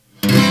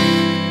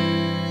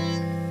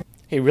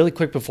Hey, really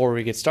quick before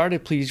we get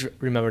started, please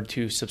remember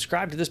to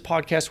subscribe to this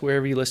podcast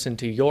wherever you listen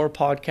to your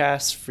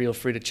podcasts. Feel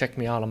free to check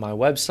me out on my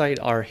website,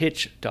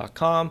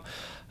 rhitch.com.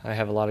 I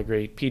have a lot of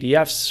great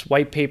PDFs,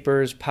 white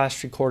papers,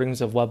 past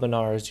recordings of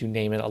webinars, you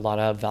name it, a lot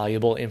of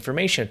valuable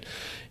information.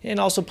 And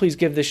also please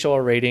give this show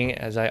a rating,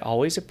 as I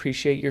always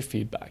appreciate your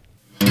feedback.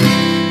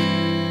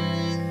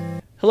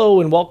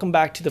 Hello and welcome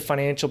back to the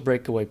Financial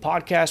Breakaway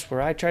Podcast,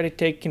 where I try to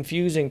take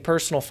confusing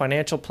personal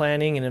financial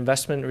planning and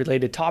investment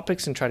related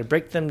topics and try to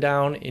break them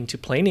down into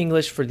plain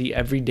English for the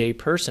everyday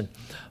person.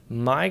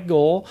 My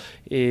goal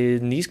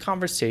in these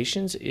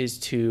conversations is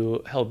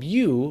to help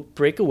you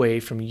break away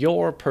from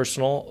your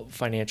personal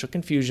financial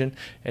confusion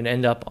and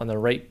end up on the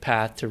right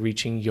path to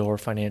reaching your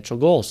financial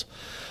goals.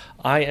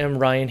 I am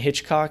Ryan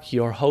Hitchcock,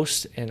 your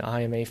host, and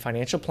I am a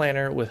financial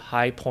planner with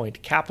High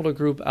Point Capital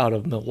Group out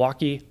of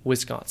Milwaukee,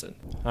 Wisconsin.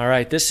 All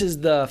right, this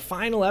is the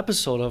final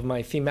episode of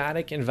my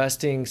thematic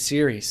investing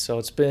series. So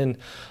it's been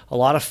a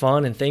lot of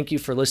fun, and thank you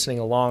for listening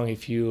along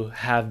if you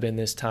have been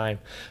this time.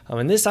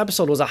 And this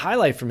episode was a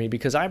highlight for me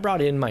because I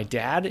brought in my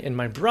dad and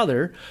my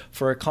brother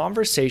for a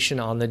conversation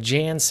on the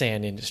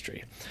JanSan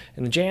industry.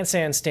 And the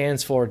JanSan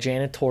stands for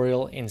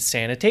Janitorial and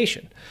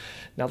Sanitation.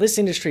 Now, this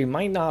industry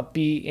might not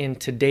be in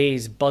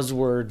today's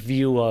buzzword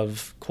view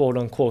of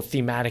quote-unquote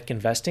thematic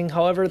investing.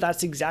 However,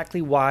 that's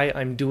exactly why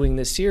I'm doing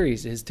this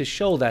series, is to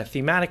show that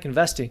thematic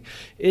investing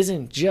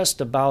isn't just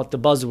about the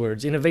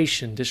buzzwords,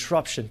 innovation,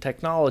 disruption,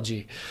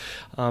 technology.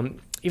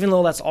 Even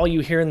though that's all you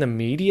hear in the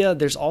media,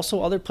 there's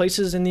also other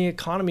places in the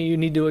economy you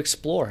need to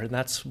explore, and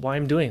that's why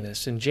I'm doing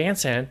this. And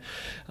JanSan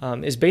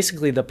is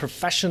basically the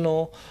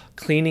professional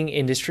cleaning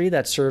industry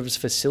that serves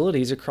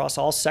facilities across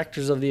all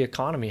sectors of the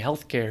economy: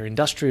 healthcare,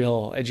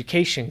 industrial,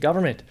 education,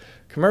 government,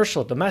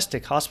 commercial,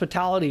 domestic,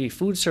 hospitality,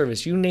 food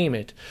service, you name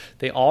it.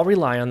 They all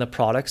rely on the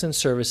products and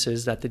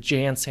services that the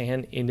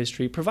JanSan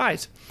industry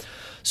provides.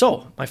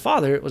 So my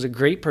father was a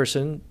great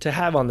person to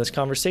have on this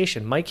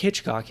conversation. Mike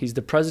Hitchcock, he's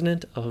the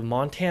president of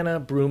Montana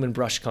Broom and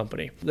Brush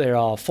Company. They're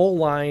a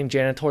full-line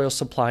janitorial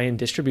supply and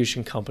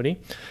distribution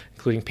company,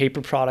 including paper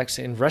products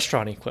and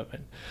restaurant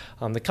equipment.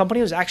 The company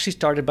was actually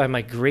started by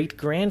my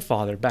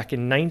great-grandfather back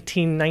in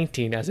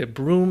 1919 as a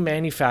broom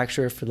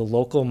manufacturer for the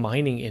local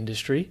mining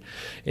industry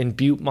in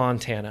Butte,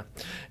 Montana.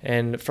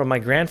 And from my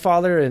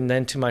grandfather and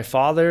then to my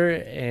father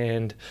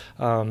and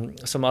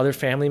some other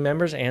family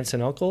members, aunts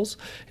and uncles,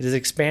 it has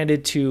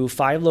expanded to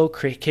 5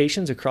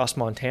 locations across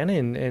Montana,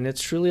 and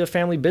it's truly a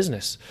family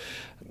business.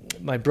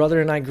 My brother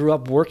and I grew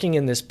up working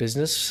in this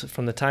business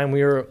from the time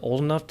we were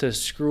old enough to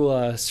screw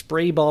a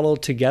spray bottle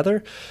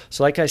together.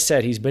 So like I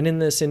said, he's been in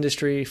this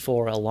industry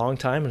for a long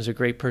time and is a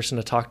great person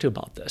to talk to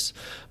about this.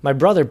 My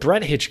brother,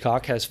 Brett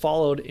Hitchcock, has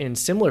followed in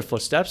similar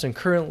footsteps, and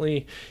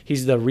currently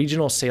he's the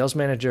regional sales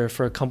manager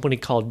for a company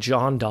called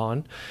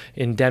Jon-Don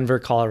in Denver,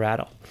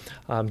 Colorado.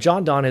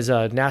 Jon-Don is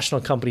a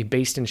national company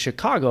based in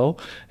Chicago,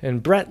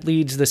 and Brett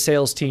leads the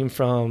sales team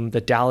from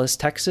the Dallas,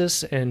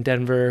 Texas, and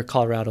Denver,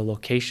 Colorado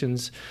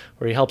locations,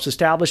 where he helps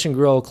establish and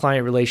grow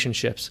client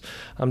relationships.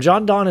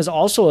 Jon-Don is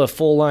also a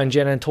full-line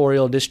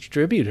janitorial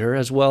distributor,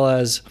 as well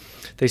as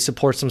they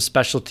support some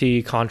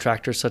specialty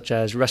contractors such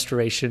as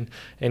restoration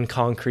and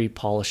concrete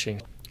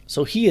polishing.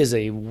 So he is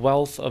a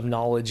wealth of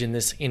knowledge in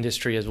this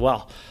industry as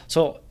well.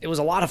 So it was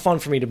a lot of fun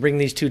for me to bring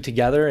these two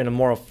together in a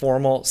more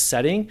formal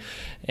setting.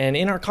 And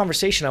in our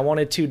conversation, I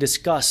wanted to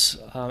discuss,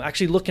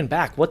 actually looking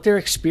back, what their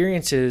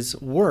experiences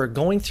were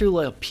going through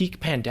a peak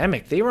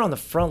pandemic. They were on the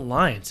front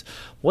lines,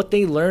 what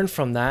they learned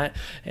from that,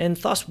 and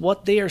thus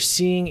what they are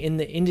seeing in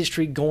the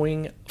industry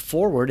going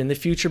forward in the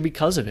future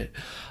because of it.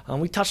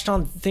 We touched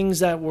on things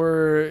that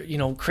were,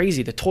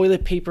 crazy. The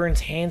toilet paper and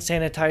hand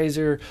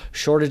sanitizer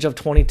shortage of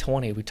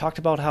 2020. We talked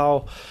about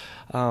how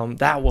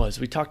that was.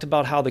 We talked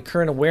about how the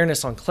current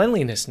awareness on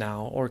cleanliness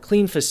now, or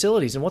clean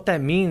facilities, and what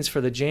that means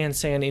for the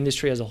JanSan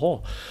industry as a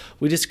whole.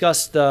 We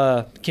discussed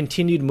the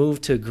continued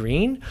move to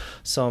green,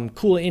 some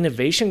cool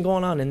innovation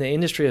going on in the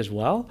industry as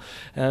well,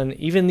 and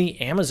even the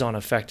Amazon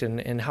effect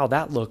and how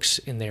that looks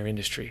in their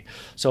industry.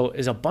 So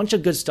there's a bunch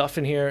of good stuff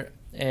in here.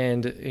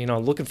 And,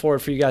 looking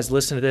forward for you guys to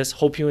listen to this.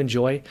 Hope you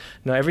enjoy.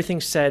 Now,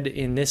 everything said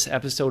in this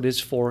episode is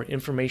for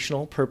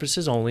informational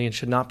purposes only and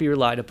should not be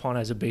relied upon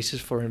as a basis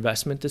for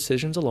investment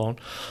decisions alone.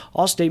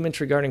 All statements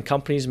regarding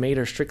companies made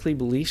are strictly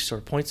beliefs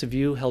or points of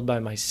view held by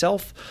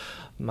myself,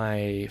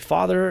 my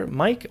father,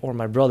 Mike, or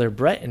my brother,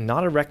 Brett, and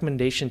not a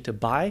recommendation to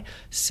buy,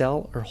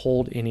 sell, or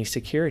hold any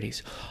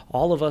securities.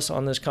 All of us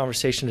on this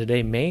conversation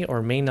today may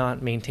or may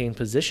not maintain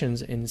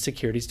positions in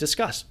securities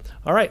discussed.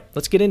 All right,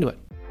 let's get into it.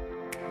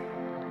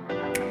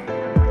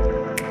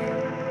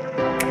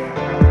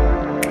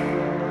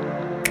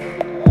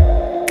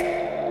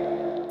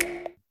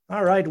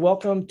 All right,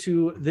 welcome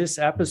to this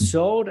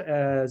episode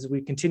as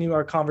we continue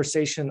our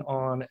conversation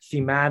on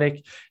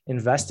thematic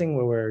investing,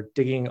 where we're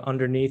digging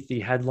underneath the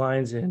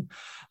headlines and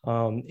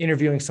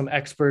interviewing some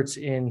experts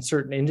in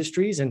certain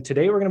industries. And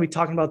today we're going to be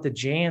talking about the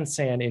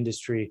JanSan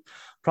industry.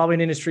 probably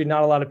an industry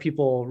not a lot of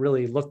people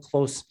really look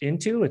close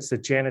into. It's the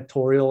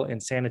janitorial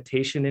and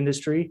sanitation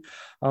industry,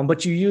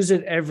 but you use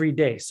it every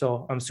day.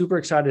 So I'm super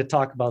excited to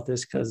talk about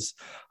this because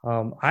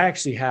I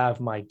actually have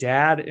my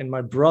dad and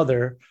my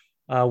brother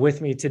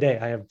with me today.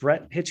 I have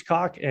Brett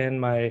Hitchcock and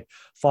my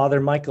father,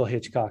 Michael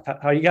Hitchcock. How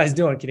are you guys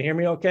doing? Can you hear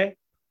me okay?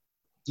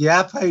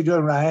 Yep. How you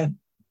doing, Ryan?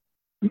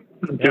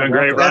 Doing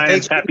great,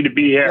 Ryan. Happy to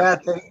be here.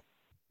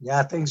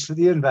 Thanks for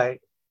the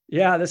invite.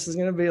 Yeah, this is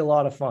going to be a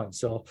lot of fun.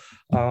 So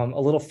a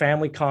little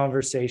family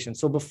conversation.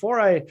 So before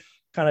I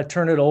kind of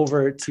turn it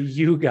over to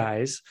you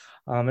guys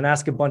and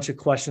ask a bunch of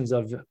questions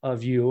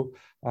of you,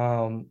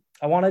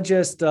 I want to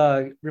just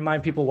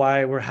remind people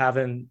why we're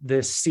having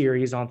this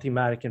series on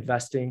thematic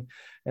investing.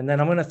 And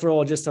then I'm going to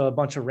throw just a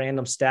bunch of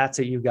random stats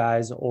at you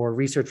guys or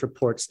research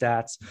report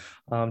stats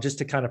just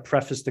to kind of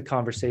preface the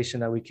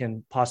conversation that we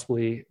can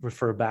possibly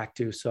refer back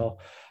to. So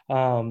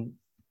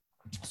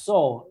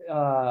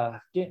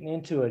getting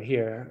into it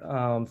here,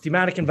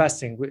 thematic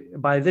investing.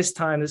 By this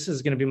time, this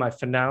is going to be my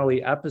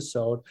finale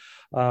episode.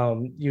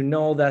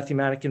 That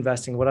thematic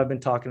investing, what I've been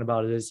talking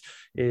about is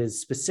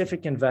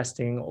specific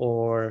investing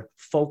or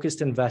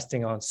focused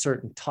investing on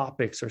certain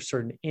topics or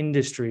certain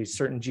industries,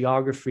 certain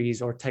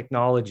geographies or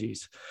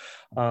technologies.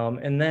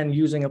 And then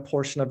using a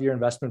portion of your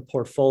investment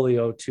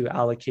portfolio to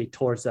allocate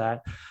towards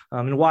that.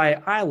 And why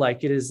I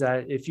like it is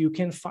that if you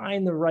can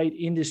find the right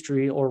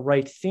industry or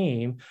right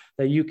theme,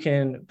 that you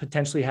can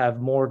potentially have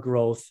more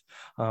growth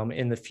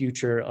in the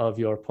future of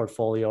your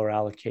portfolio or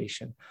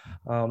allocation.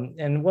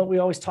 And what we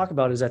always talk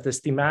about is that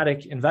this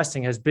thematic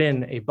investing has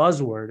been a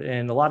buzzword,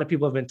 and a lot of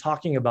people have been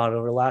talking about it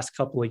over the last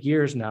couple of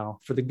years now,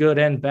 for the good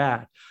and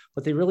bad.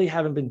 But they really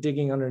haven't been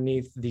digging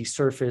underneath the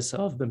surface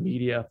of the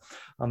media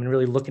and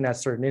really looking at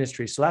certain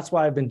industries. So that's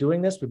why I've been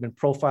doing this. We've been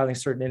profiling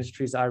certain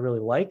industries I really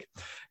like.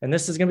 And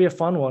this is going to be a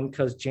fun one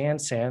because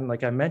JanSan,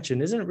 like I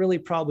mentioned, isn't really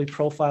probably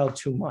profiled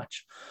too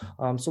much.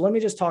 So let me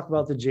just talk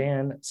about the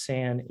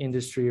JanSan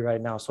industry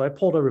right now. So I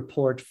pulled a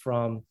report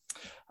from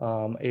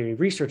a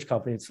research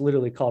company. It's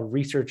literally called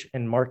Research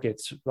and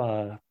Markets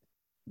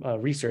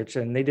Research.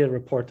 And they did a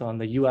report on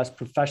the U.S.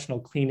 professional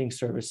cleaning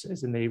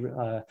services. And they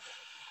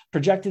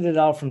projected it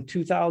out from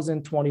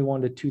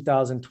 2021 to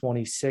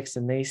 2026.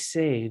 And they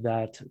say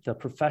that the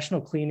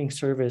professional cleaning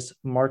service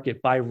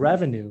market by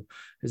revenue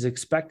is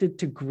expected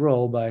to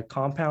grow by a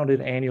compounded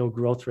annual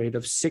growth rate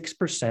of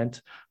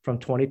 6% from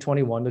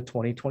 2021 to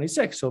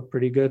 2026. So a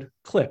pretty good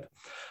clip.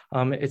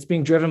 It's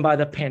being driven by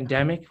the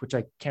pandemic, which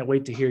I can't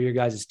wait to hear your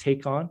guys'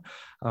 take on.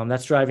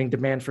 That's driving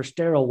demand for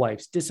sterile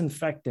wipes,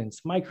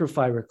 disinfectants,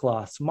 microfiber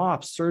cloths,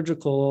 mops,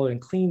 surgical and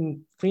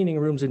cleaning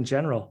rooms in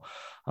general.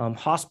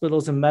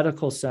 Hospitals and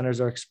medical centers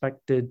are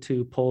expected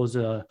to pose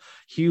a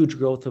huge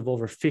growth of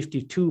over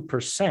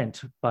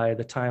 52% by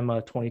the time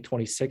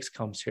 2026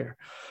 comes here.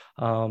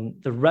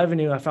 The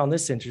revenue, I found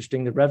this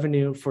interesting, the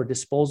revenue for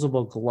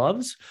disposable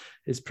gloves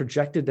is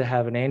projected to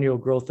have an annual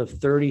growth of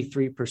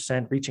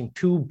 33%, reaching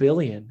 $2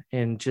 billion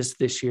in just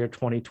this year,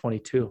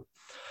 2022.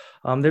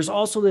 There's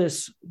also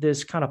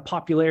this kind of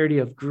popularity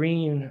of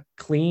green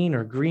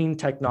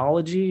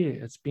technology.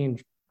 It's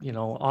being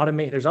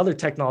automate. There's other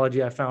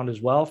technology I found as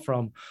well,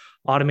 from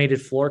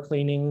automated floor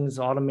cleanings,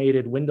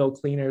 automated window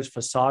cleaners,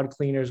 facade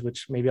cleaners,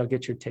 which maybe I'll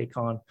get your take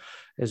on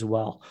as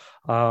well.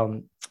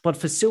 But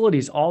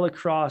facilities all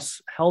across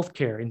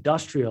healthcare,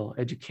 industrial,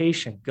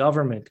 education,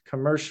 government,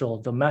 commercial,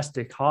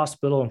 domestic,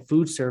 hospital, and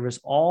food service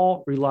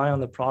all rely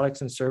on the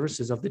products and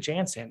services of the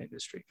JanSan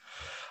industry.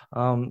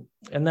 And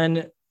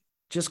then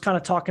just kind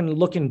of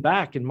looking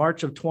back in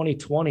March of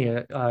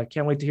 2020, I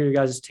can't wait to hear you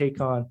guys'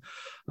 take on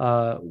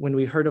when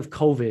we heard of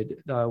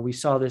COVID. We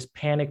saw this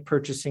panic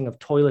purchasing of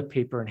toilet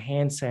paper and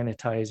hand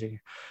sanitizer,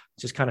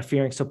 just kind of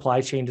fearing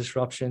supply chain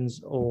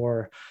disruptions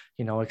or,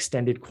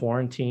 extended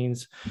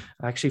quarantines.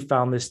 I actually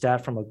found this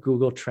stat from a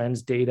Google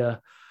Trends data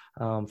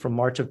from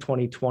March of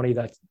 2020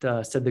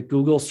 that said the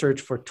Google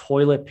search for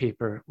toilet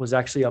paper was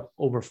actually up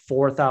over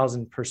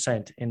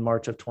 4,000% in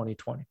March of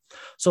 2020.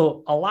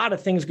 So a lot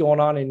of things going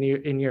on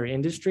in your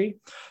industry.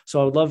 So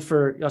I would love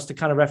for us to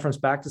kind of reference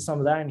back to some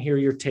of that and hear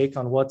your take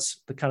on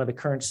what's the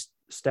current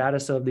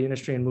status of the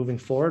industry and moving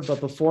forward.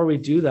 But before we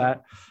do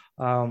that,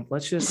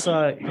 let's just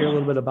hear a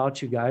little bit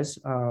about you guys.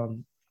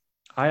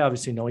 I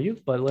obviously know you,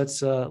 but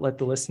let's let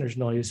the listeners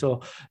know you.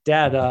 So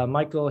Dad,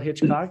 Michael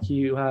Hitchcock,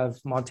 you have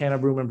Montana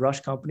Broom and Brush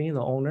Company, the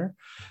owner.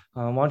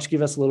 Why don't you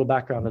give us a little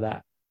background of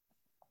that?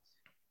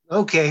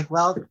 Okay,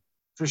 well,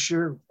 for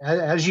sure.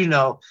 As you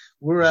know,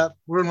 we're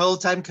an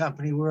old time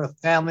company. We're a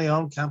family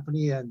owned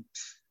company, and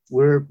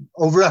we're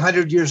over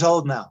 100 years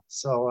old now.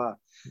 So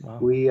wow.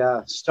 We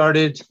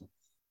started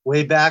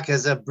way back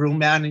as a broom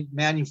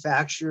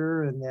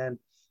manufacturer, and then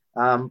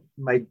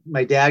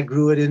my dad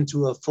grew it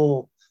into a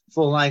full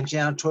line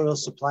janitorial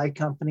supply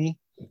company.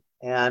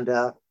 And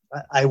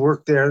I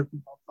worked there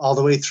all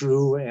the way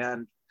through,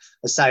 and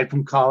aside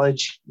from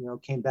college,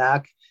 came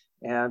back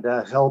and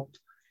helped,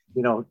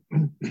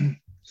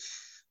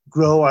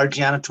 grow our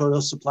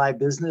janitorial supply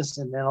business.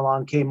 And then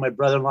along came my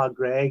brother-in-law,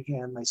 Greg,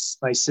 and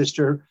my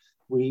sister,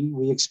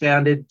 We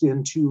expanded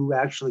into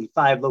actually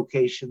 5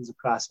 locations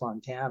across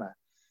Montana.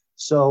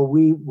 So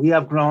we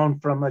have grown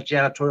from a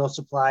janitorial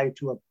supply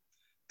to a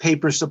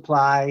paper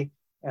supply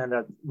and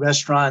a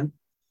restaurant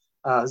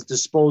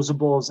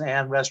disposables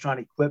and restaurant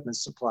equipment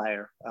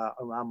supplier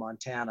around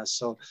Montana.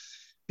 So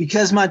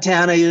because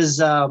Montana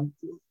is,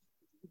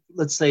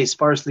 let's say,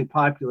 sparsely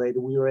populated,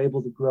 we were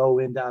able to grow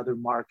into other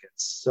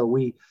markets. So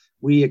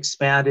we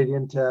expanded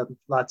into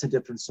lots of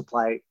different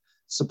supply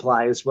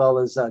as well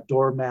as a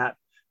doormat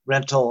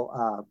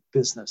rental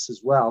business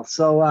as well.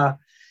 So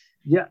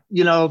yeah,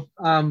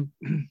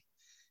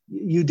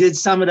 you did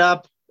sum it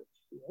up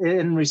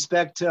in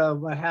respect to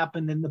what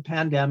happened in the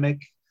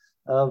pandemic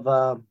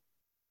of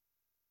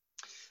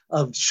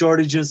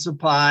shortage of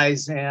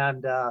supplies,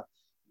 and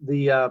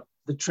the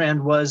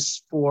trend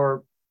was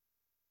for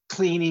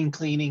cleaning.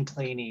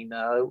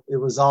 It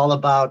was all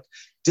about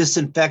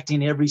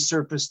disinfecting every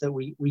surface that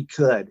we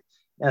could.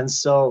 And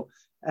so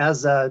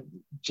as a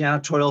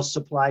janitorial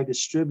supply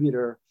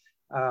distributor,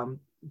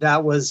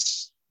 that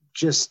was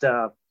just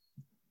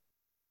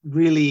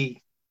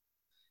really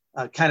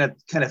kind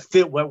of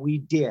fit what we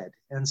did.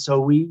 And so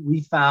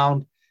we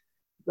found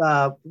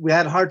we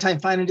had a hard time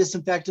finding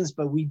disinfectants,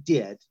 but we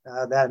did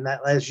that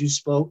as you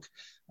spoke,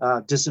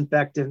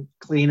 disinfectant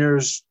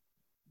cleaners,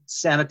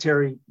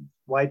 sanitary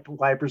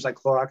wipers like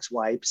Clorox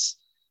wipes,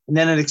 and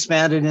then it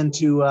expanded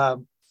into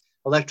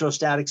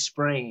electrostatic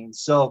spraying.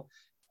 So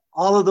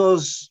all of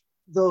those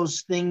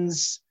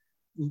things,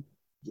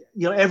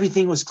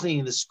 everything was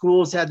clean. The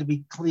schools had to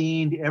be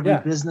cleaned. Every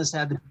business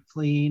had to be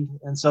cleaned.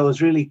 And so it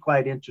was really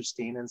quite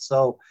interesting. And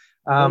so,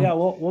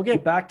 we'll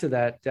get back to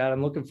that, Dad.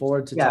 I'm looking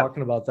forward to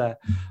talking about that.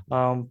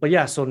 But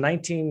yeah, so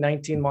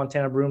 1919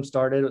 Montana Broom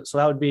started. So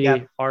that would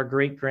be our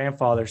great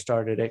grandfather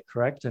started it,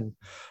 correct? And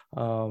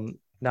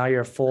now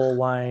you're a full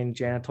line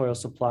janitorial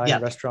supply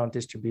and restaurant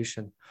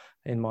distribution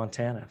in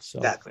Montana. So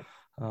exactly.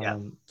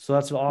 So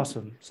that's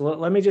awesome. So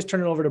let me just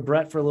turn it over to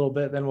Brett for a little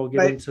bit, then we'll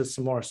get into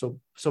some more.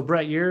 So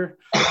Brett, you're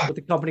with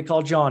a company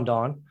called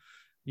Jon-Don.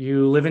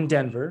 You live in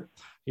Denver.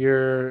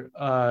 You're,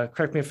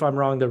 correct me if I'm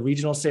wrong, the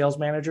regional sales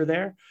manager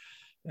there.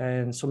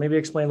 And so maybe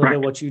explain a little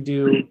bit what you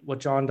do, what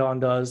Jon-Don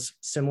does,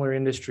 similar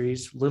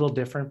industries, a little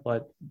different,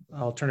 but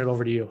I'll turn it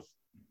over to you.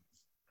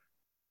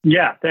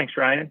 Yeah, thanks,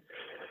 Ryan.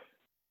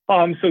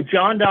 So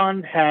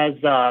Jon-Don has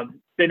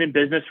been in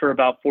business for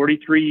about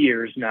 43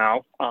 years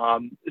now.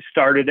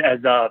 Started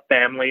as a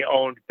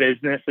family-owned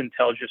business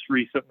until just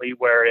recently,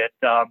 where it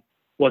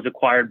was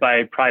acquired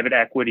by private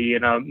equity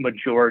in a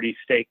majority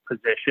stake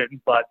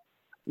position. But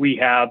we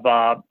have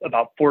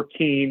about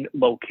 14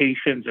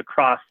 locations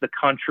across the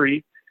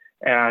country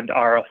and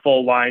are a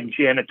full-line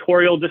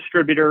janitorial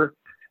distributor,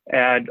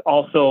 and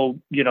also,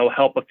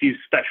 help a few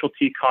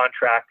specialty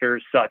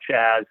contractors such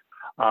as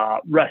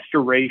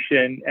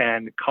restoration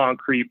and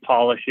concrete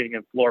polishing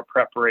and floor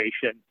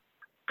preparation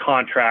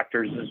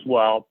contractors as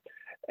well.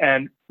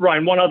 And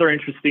Ryan, one other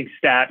interesting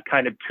stat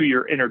kind of to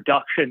your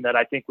introduction that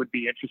I think would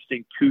be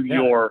interesting to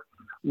your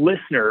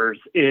listeners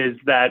is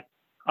that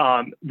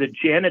the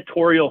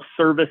janitorial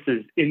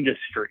services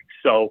industry,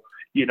 so,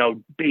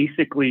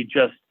 basically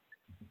just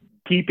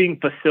keeping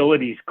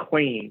facilities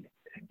clean,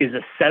 is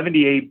a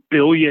 $78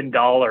 billion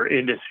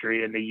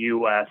industry in the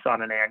U.S.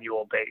 on an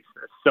annual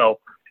basis. So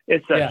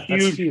it's a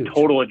huge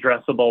total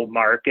addressable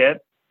market.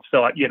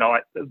 So, a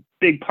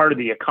big part of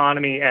the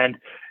economy, and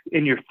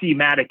in your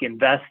thematic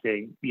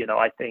investing,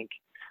 I think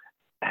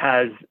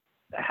has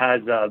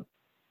a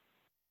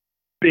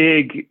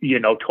big,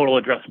 total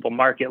addressable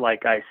market,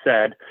 like I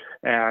said,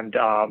 and,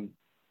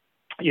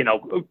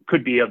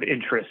 could be of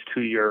interest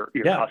to your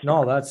customers.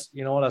 No, that's,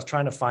 what I was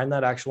trying to find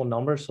that actual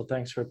number. So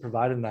thanks for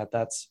providing that.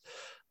 That's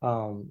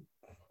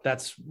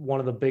one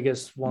of the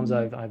biggest ones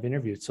I've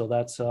interviewed. So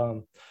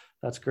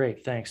that's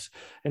great. Thanks.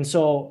 And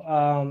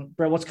so,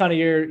 Brett, what's kind of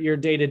your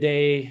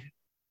day-to-day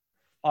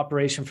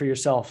operation for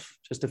yourself,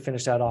 just to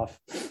finish that off?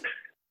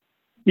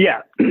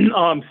 Yeah.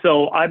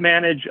 So I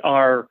manage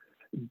our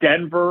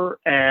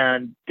Denver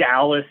and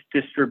Dallas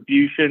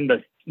distribution,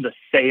 the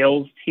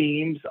sales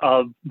teams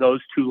of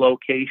those 2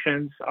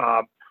 locations,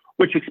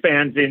 which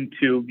expands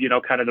into,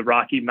 kind of the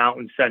Rocky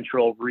Mountain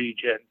Central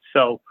region.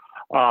 So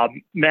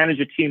manage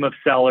a team of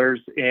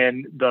sellers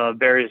in the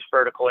various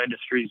vertical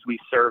industries we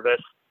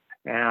service,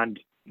 and,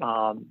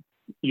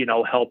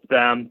 help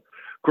them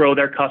grow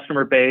their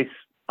customer base,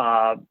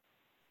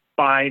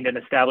 find and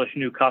establish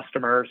new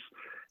customers,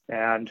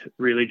 and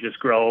really just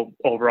grow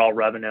overall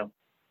revenue.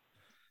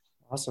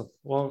 Awesome.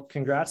 Well,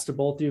 congrats to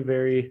both of you.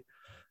 Very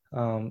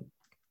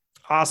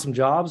awesome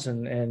jobs.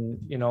 And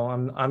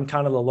I'm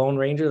kind of the Lone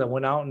Ranger that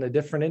went out in a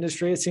different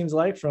industry, it seems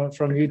like,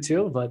 from you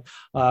two, but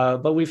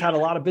we've had a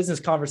lot of business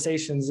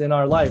conversations in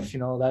our life,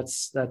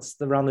 that's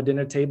around the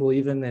dinner table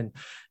even.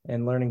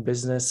 and learning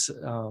business.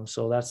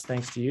 So that's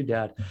thanks to you,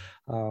 Dad,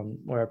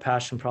 where our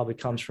passion probably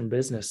comes from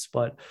business.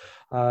 But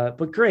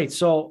great.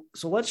 So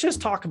let's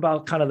just talk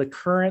about kind of the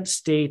current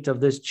state of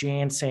this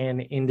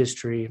JanSan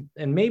industry,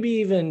 and maybe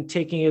even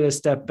taking it a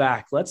step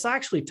back. Let's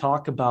actually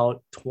talk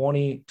about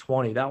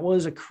 2020. That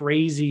was a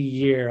crazy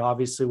year,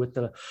 obviously, with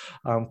the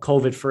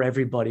COVID for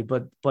everybody.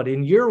 But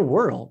in your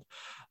world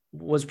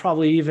was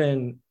probably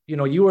even,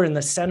 you were in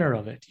the center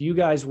of it. You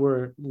guys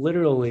were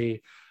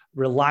literally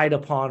relied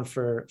upon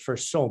for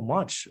so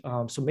much.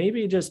 So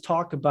maybe just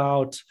talk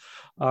about,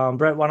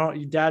 Brett, why don't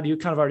you, Dad, you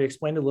kind of already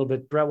explained it a little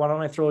bit. Brett, why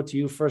don't I throw it to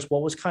you first?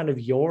 What was kind of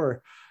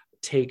your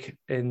take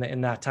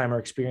in that time or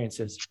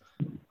experiences?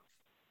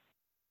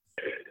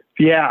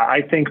 Yeah,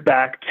 I think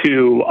back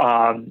to,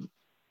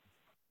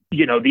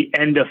 the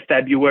end of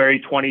February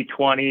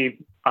 2020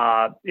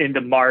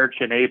 into March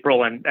and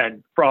April.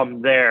 And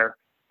from there,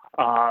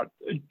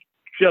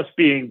 just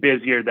being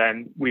busier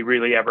than we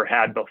really ever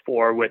had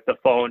before, with the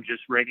phone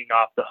just ringing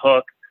off the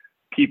hook,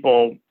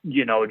 people,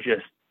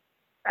 just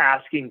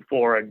asking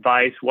for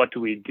advice. What do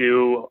we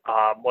do?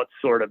 What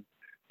sort of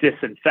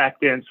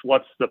disinfectants?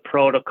 What's the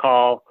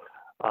protocol?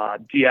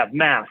 Do you have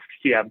masks?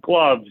 Do you have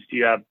gloves? Do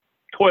you have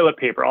toilet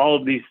paper? All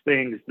of these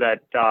things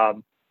that,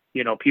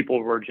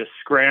 people were just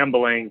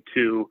scrambling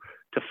to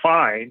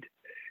find.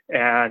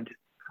 And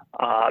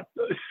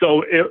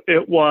so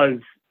it was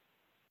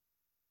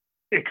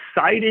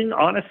exciting,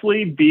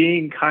 honestly,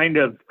 being kind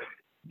of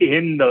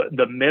in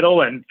the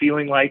middle and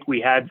feeling like we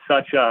had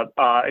such a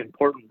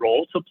important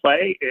role to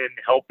play in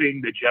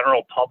helping the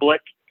general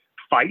public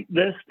fight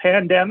this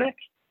pandemic.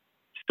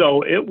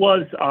 So it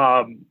was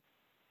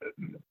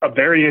a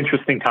very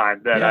interesting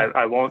time that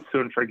I won't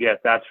soon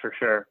forget. That's for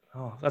sure.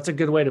 Oh, that's a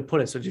good way to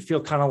put it. So do you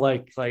feel kind of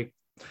like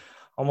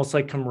almost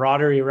like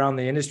camaraderie around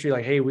the industry?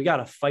 Like, hey, we got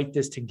to fight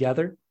this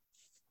together.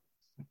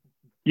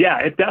 Yeah,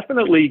 it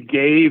definitely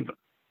gave,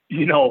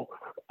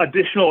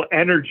 additional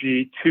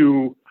energy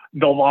to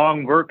the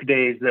long work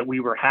days that we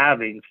were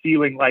having,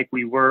 feeling like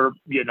we were,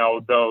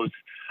 those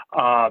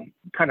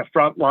kind of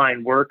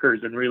frontline workers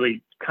and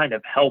really kind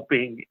of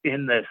helping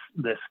in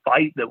this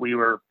fight that we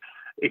were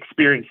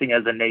experiencing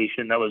as a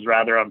nation that was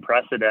rather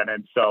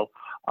unprecedented. So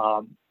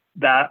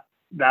that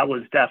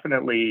was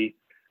definitely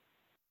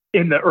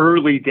in the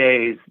early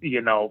days,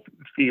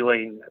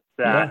 feeling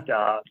that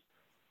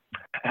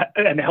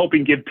and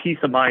helping give peace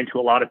of mind to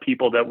a lot of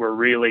people that were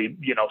really,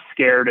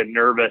 scared and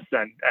nervous,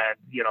 and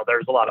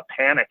there's a lot of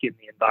panic in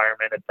the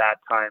environment at that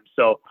time.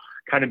 So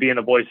kind of being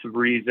a voice of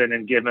reason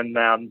and giving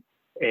them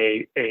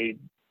a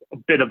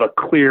bit of a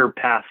clear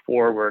path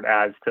forward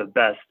as to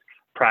best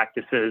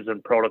practices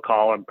and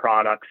protocol and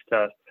products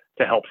to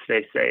help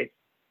stay safe.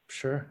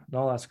 Sure.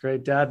 No, that's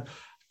great. Dad,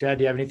 do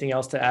you have anything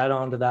else to add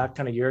on to that,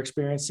 kind of your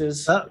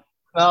experiences?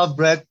 Well,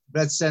 Brett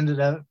summed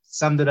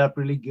it up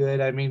really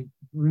good. I mean,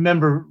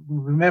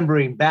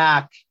 remembering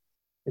back,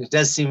 it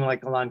does seem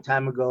like a long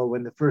time ago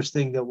when the first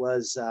thing that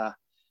was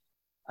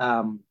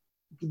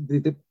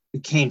that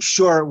became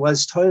short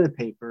was toilet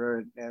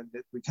paper, and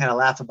we kind of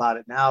laugh about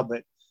it now,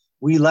 but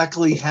we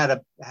luckily had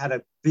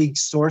a big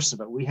source of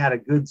it. We had a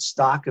good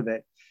stock of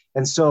it,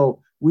 and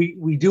so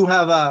we do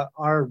have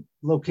our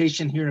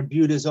location here in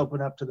Butte is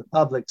open up to the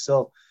public.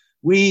 So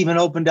we even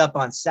opened up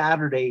on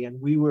Saturday,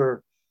 and we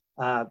were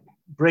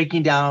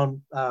breaking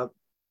down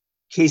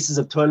cases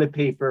of toilet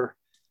paper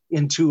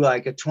into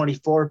like a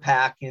 24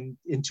 pack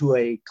into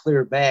a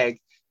clear bag.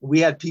 We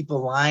had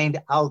people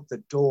lined out the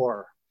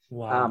door.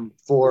 Wow.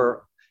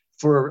 For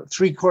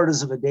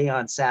 3/4 of a day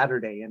on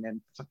Saturday. And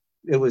then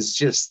it was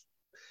just,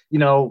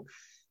 the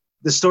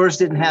stores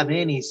didn't have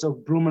any. So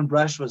Broom and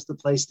Brush was the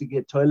place to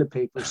get toilet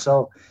paper.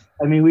 So,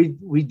 I mean,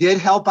 we did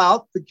help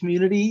out the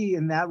community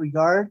in that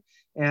regard.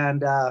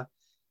 And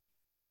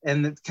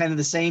kind of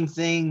the same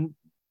thing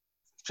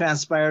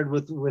transpired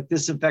with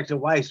disinfectant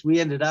wipes. We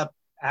ended up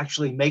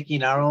actually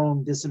making our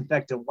own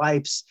disinfectant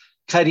wipes,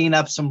 cutting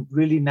up some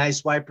really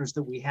nice wipers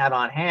that we had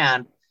on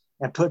hand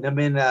and putting them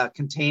in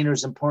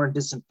containers and pouring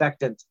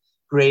disinfectant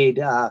grade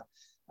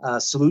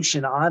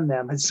solution on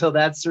them. And so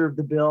that served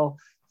the bill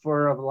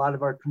for a lot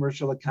of our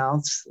commercial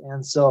accounts.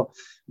 And so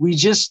we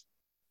just,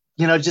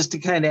 just to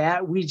kind of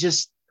add, we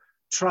just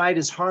tried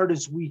as hard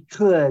as we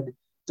could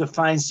to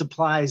find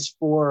supplies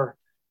for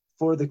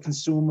the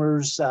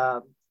consumers,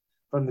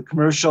 from the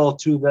commercial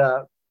to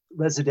the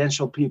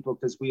residential people,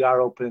 because we are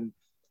open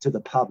to the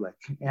public.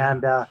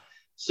 And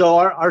so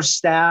our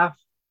staff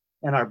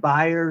and our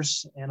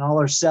buyers and all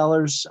our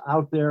sellers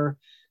out there,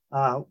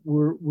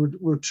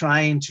 we're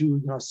trying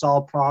to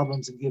solve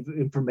problems and give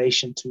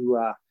information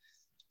to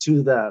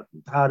the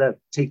how to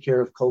take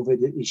care of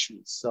COVID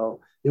issues.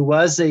 So it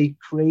was a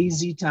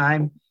crazy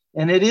time,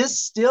 and it is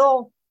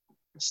still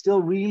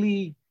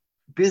really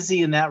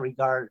busy in that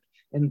regard.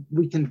 And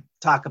we can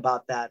talk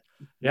about that.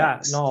 Yeah,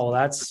 next. no,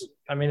 it's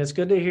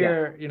good to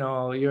hear,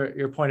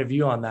 your point of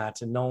view on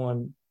that. And no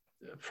one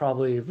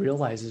probably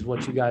realizes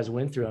what you guys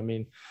went through. I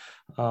mean,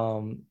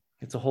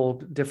 it's a whole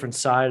different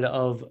side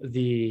of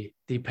the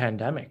the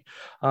pandemic.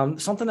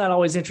 Something that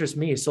always interests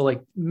me. So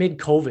like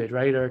mid-COVID,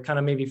 right? Or kind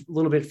of maybe a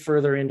little bit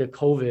further into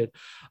COVID,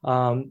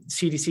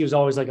 CDC was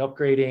always like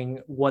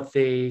upgrading what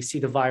they see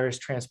the virus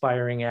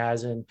transpiring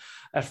as. And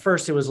at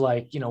first it was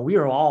like, we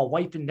were all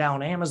wiping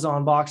down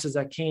Amazon boxes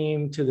that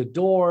came to the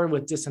door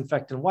with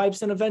disinfectant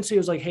wipes. And eventually it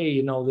was like, hey,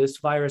 this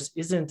virus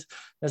isn't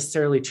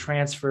necessarily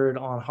transferred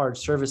on hard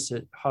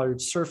surfaces,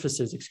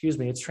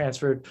 it's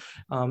transferred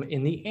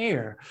in the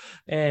air.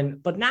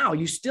 But now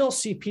you still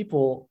see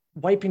people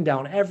wiping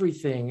down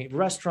everything,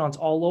 restaurants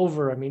all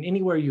over. I mean,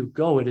 anywhere you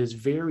go, it is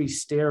very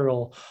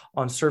sterile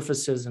on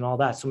surfaces and all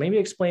that. So maybe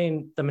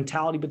explain the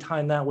mentality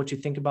behind that, what you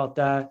think about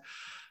that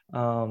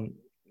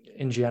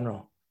in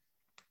general.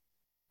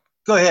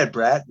 Go ahead,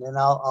 Brett, and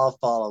I'll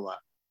follow up.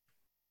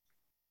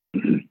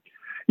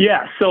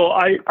 Yeah, so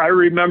I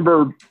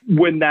remember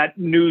when that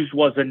news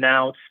was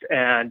announced,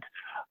 and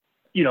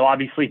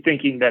obviously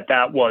thinking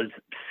that was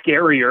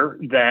scarier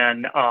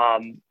than,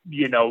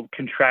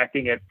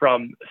 contracting it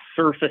from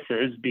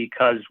surfaces,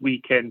 because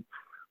we can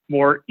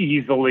more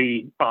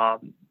easily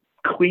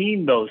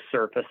clean those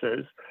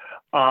surfaces.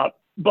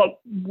 But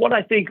what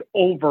I think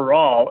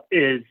overall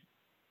is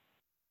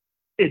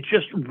it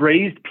just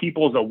raised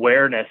people's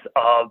awareness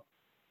of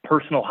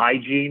personal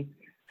hygiene,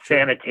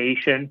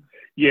 sanitation.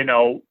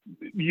 You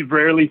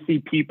rarely see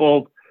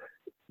people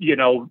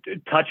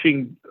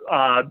touching,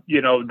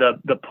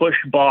 the push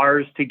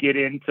bars to get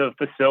into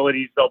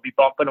facilities. They'll be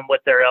bumping them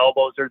with their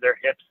elbows or their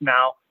hips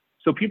now.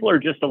 So people are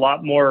just a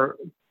lot more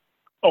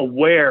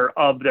aware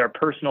of their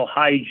personal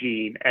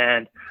hygiene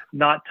and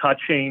not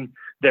touching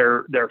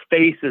their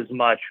face as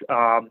much,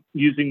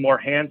 using more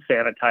hand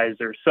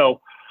sanitizer.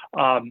 So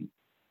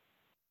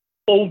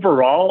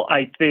overall,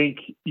 I think,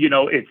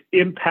 its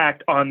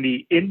impact on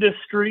the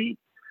industry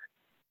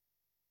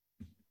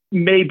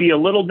may be a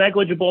little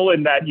negligible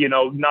in that,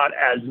 not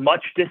as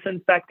much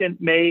disinfectant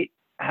may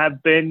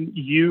have been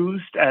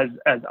used as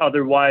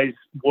otherwise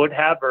would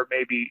have, or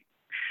maybe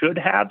should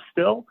have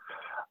still.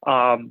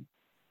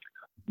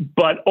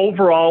 But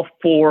overall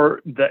for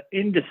the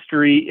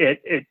industry,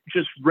 it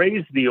just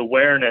raised the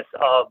awareness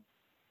of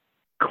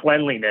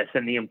cleanliness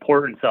and the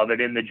importance of it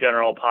in the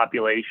general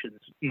population's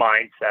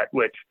mindset,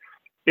 which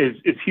is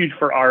huge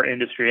for our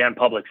industry and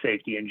public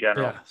safety in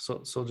general. Yeah.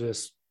 So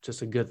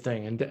just a good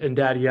thing. And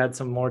Dad, you had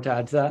some more to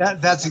add to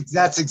that? That's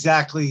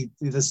exactly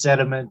the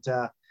sentiment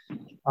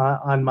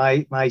on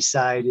my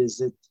side.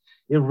 Is it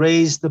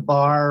raised the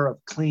bar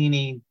of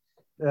cleaning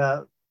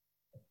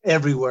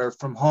everywhere,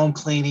 from home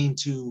cleaning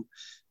to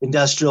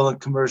industrial and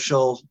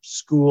commercial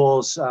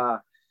schools.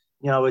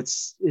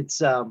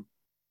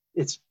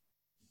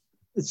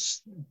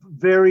 It's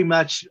very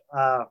much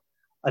a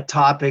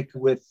topic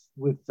with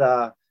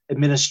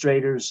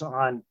administrators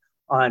on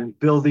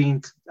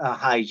building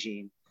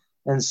hygiene.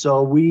 And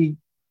so we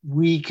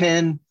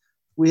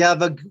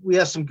have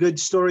some good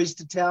stories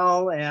to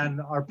tell,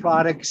 and our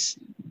products,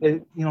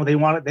 they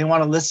want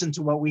to listen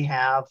to what we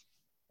have,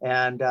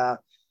 and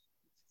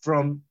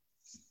from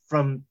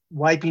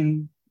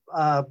wiping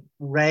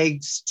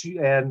rags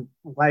and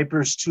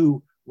wipers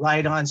to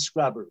Ride-On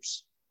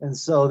scrubbers. And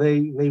so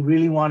they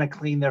really want to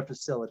clean their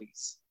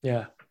facilities.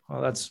 Yeah.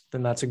 Well, that's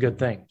a good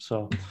thing.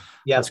 So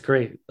yeah, that's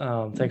great.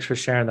 Thanks for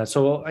sharing that.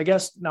 So I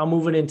guess now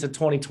moving into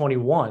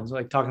 2021,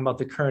 like talking about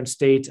the current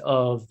state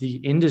of the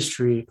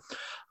industry,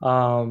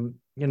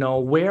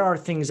 where are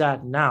things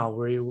at now?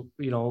 Where,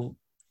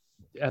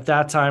 at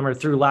that time or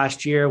through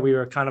last year, we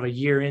were kind of a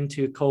year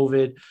into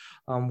COVID.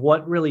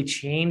 What really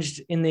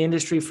changed in the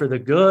industry for the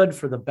good,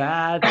 for the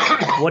bad?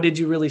 What did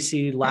you really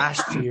see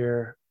last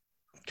year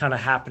kind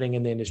of happening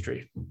in the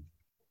industry?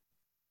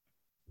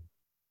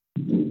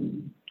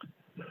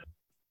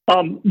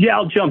 Yeah,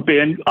 I'll jump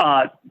in.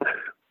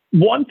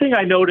 One thing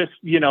I noticed,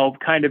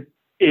 kind of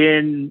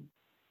in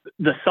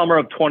the summer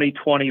of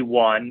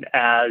 2021,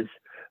 as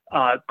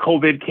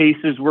COVID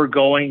cases were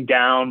going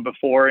down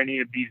before any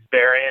of these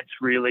variants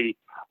really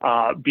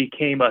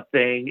became a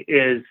thing,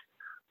 is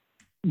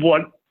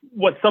what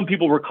some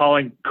people were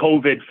calling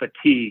COVID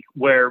fatigue,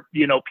 where,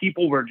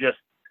 people were just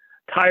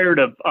tired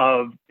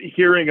of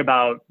hearing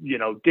about,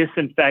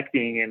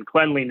 disinfecting and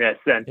cleanliness.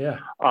 And, yeah.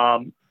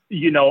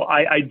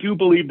 I do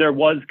believe there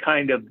was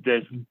kind of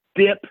this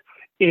dip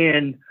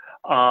in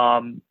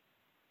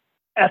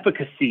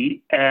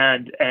efficacy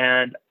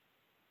and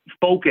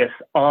focus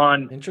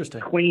on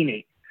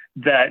cleaning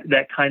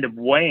that kind of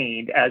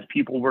waned as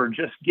people were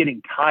just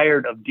getting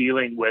tired of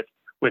dealing with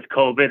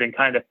COVID and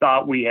kind of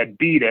thought we had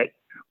beat it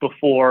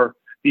before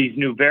these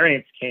new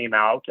variants came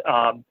out.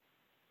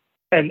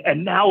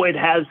 And now it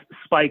has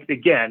spiked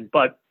again.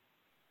 But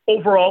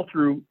overall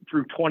through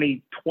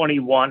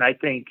 2021, I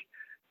think,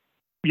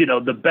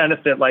 the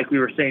benefit, like we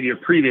were saying to your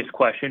previous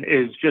question,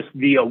 is just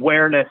the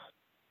awareness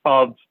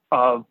of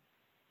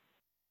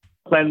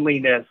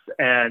cleanliness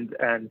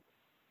and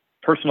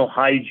personal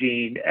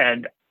hygiene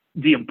and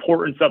the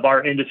importance of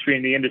our industry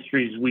and the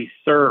industries we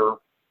serve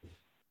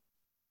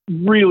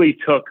really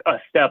took a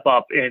step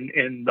up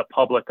in the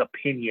public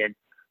opinion.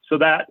 So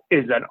that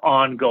is an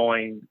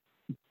ongoing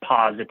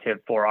positive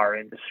for our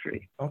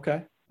industry.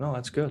 Okay. No,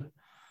 that's good.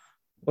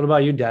 What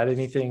about you, Dad?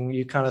 Anything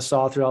you kind of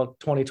saw throughout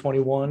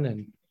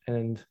 2021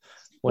 and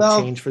what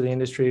Well, changed for the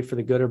industry for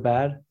the good or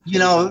bad?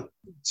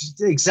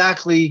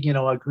 exactly,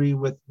 agree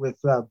with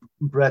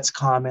Brett's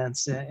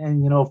comments,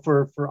 and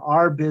for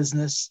our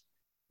business,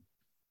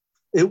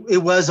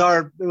 it was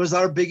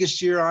our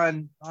biggest year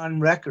on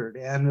record,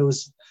 and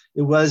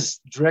it was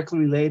directly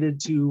related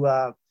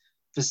to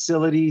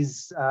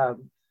facilities,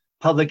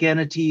 public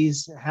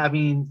entities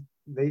having.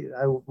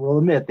 I will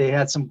admit they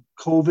had some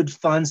COVID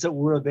funds that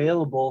were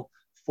available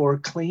for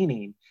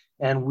cleaning,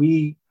 and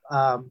we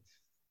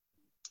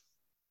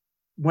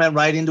went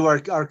right into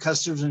our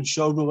customers and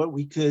showed what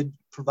we could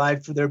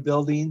provide for their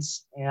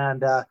buildings,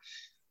 and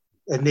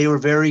they were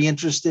very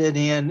interested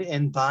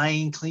in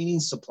buying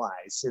cleaning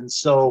supplies, and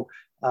so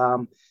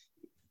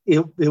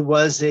it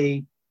was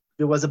a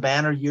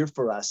banner year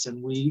for us,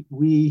 and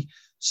we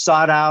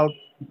sought out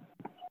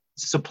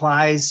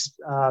supplies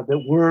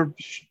that were,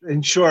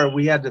 and sure,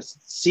 we had to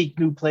seek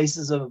new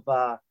places of,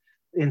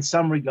 in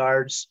some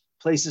regards,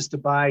 places to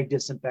buy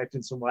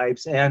disinfectants and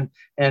wipes and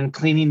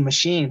cleaning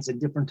machines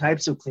and different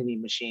types of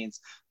cleaning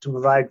machines to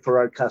provide for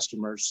our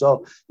customers.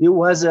 So it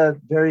was a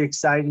very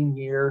exciting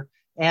year,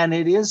 and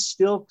it is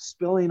still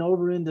spilling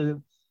over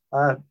into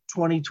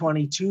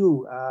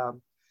 2022.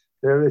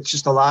 It's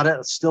just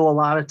still a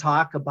lot of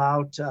talk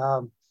about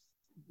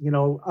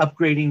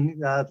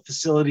upgrading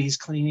facilities,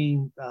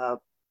 cleaning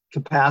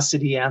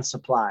capacity and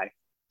supply.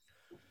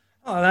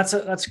 Oh,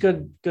 that's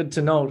good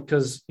to know,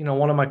 because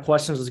one of my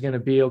questions was going to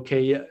be,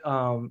 okay,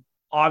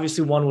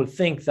 obviously one would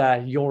think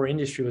that your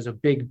industry was a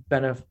big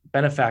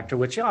benefactor,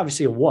 which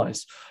obviously it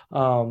was,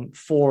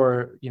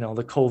 for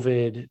the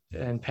COVID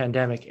and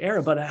pandemic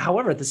era. But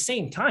however, at the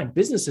same time,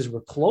 businesses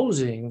were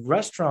closing,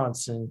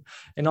 restaurants and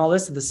all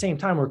this at the same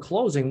time were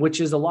closing,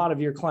 which is a lot of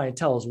your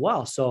clientele as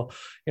well. So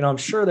I'm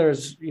sure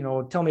there's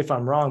tell me if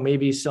I'm wrong,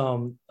 maybe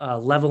some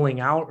leveling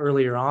out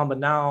earlier on, but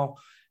now.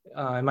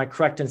 Am I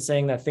correct in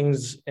saying that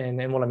things,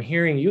 and what I'm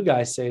hearing you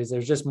guys say is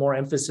there's just more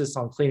emphasis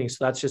on cleaning.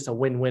 So that's just a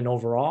win-win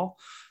overall.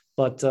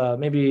 But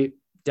maybe,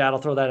 Dad, I'll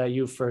throw that at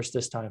you first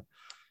this time.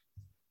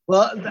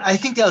 Well, I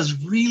think that's a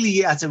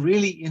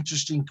really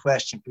interesting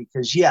question,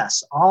 because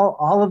yes,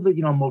 all of the,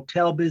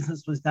 motel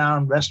business was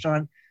down,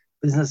 restaurant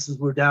businesses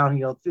were down,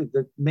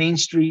 the main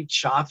street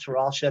shops were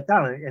all shut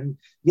down. And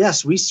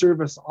yes, we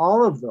service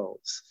all of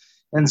those.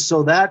 And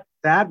so that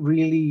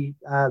really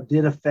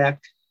did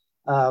affect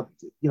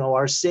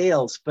our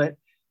sales. But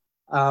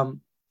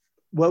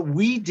what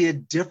we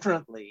did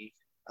differently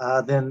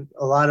than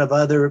a lot of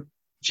other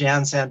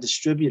Jansan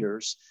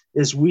distributors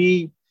is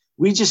we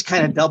just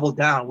kind of doubled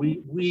down.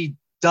 We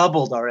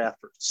doubled our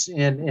efforts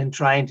in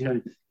trying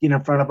to get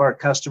in front of our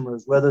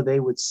customers, whether they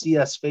would see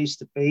us face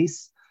to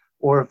face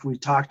or if we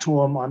talked to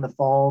them on the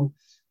phone.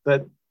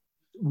 But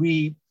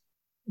we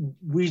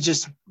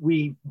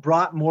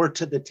brought more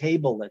to the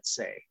table, let's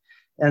say.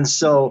 And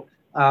so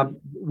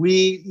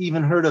we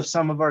even heard of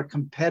some of our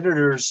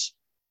competitors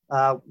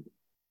of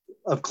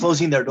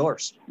closing their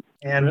doors,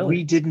 and really?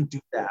 We didn't do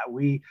that.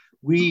 We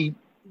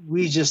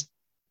just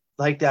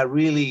like that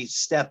really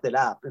stepped it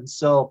up. And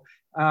so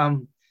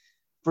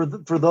for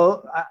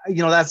those,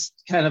 that's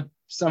kind of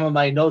some of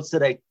my notes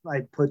that I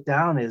put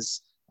down is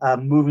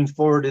moving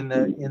forward in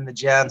the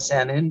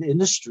Jansan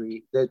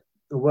industry. That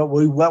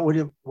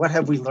what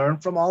have we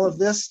learned from all of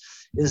this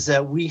is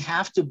that we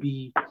have to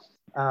be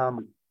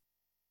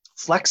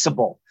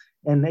flexible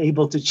and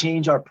able to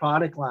change our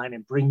product line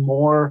and bring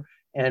more,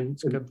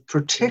 and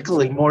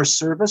particularly more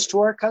service to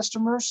our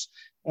customers,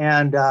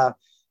 and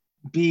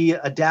be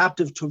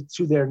adaptive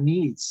to their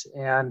needs.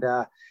 And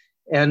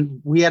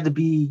we had to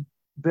be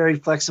very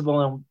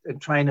flexible in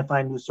trying to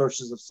find new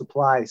sources of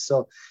supply.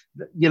 So,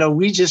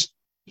 we just,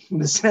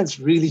 in a sense,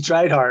 really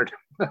tried hard.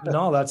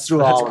 No, that's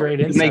great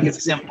insight. To make it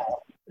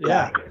simple.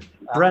 Yeah.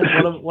 Brett,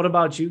 what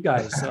about you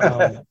guys?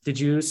 Did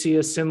you see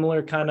a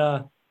similar kind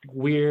of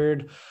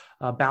weird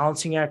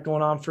balancing act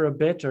going on for a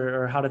bit,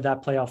 or how did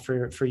that play out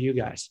for you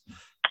guys?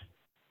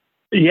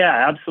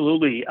 Yeah,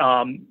 absolutely.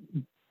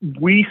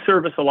 We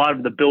service a lot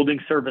of the building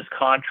service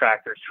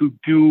contractors who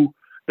do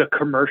the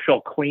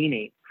commercial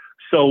cleaning.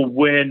 So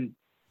when,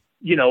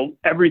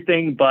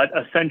 everything but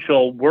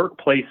essential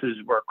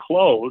workplaces were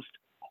closed,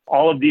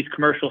 all of these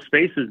commercial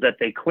spaces that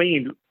they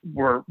cleaned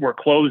were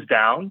closed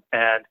down,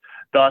 and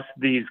thus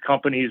these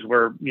companies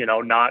were,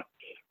 not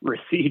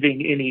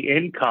receiving any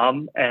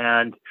income,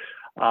 and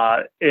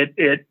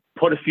it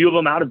put a few of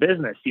them out of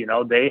business.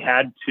 They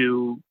had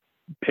to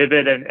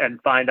pivot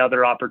and find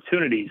other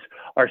opportunities.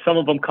 Are some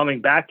of them coming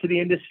back to the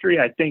industry?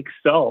 I think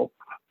so.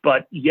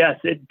 But yes,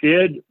 it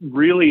did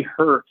really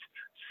hurt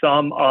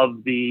some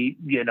of the,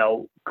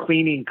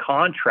 cleaning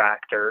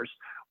contractors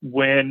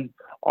when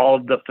all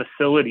of the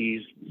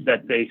facilities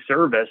that they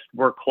serviced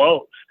were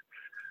closed.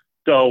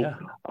 So,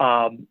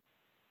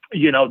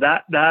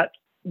 that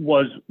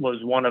was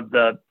one of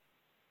the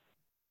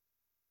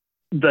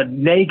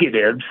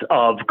negatives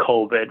of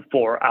COVID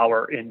for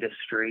our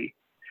industry.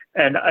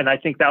 And I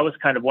think that was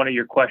kind of one of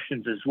your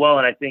questions as well.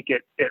 And I think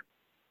it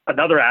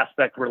another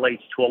aspect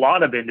relates to a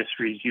lot of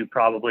industries you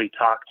probably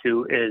talk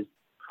to is,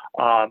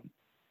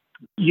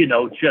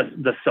 just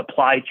the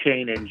supply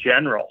chain in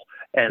general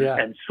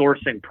and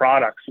sourcing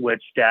products,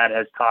 which Dad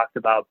has talked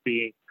about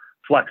being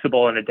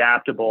flexible and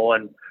adaptable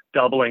and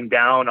doubling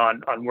down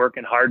on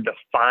working hard to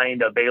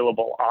find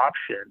available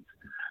options.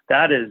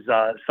 That is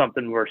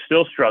something we're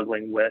still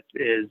struggling with,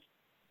 is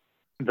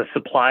the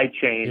supply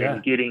chain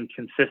and getting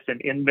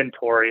consistent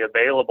inventory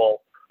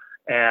available.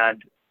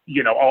 And,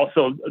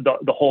 also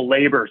the whole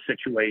labor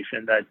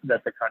situation that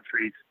the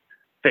country's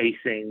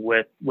facing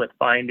with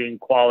finding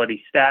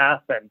quality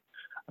staff and,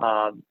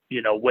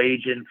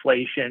 wage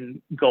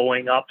inflation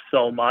going up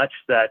so much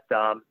that,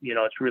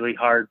 it's really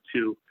hard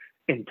to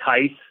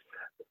entice,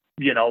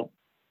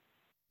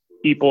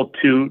 people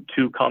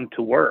to come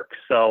to work.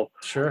 So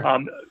Sure.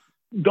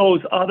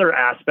 Those other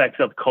aspects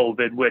of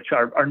COVID, which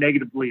are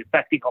negatively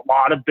affecting a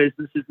lot of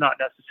businesses, not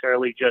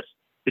necessarily just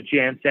the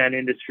Jansan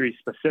industry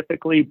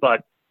specifically,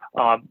 but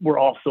we're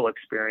also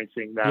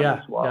experiencing them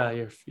as well.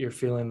 Yeah, you're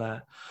feeling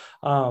that.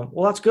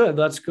 Well, that's good.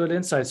 That's good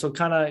insight. So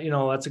kind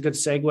of, that's a good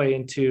segue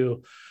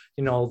into,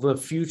 the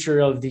future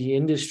of the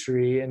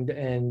industry.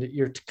 And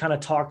you're kind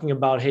of talking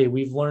about, hey,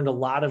 we've learned a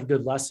lot of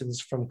good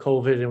lessons from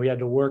COVID, and we had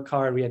to work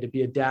hard. We had to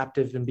be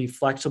adaptive and be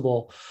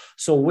flexible.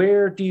 So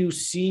where do you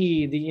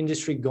see the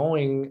industry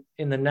going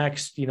in the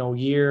next,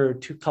 year or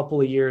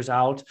couple of years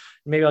out?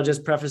 Maybe I'll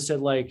just preface it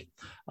like,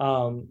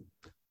 do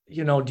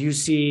you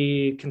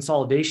see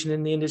consolidation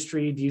in the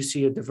industry? Do you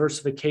see a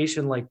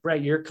diversification? Like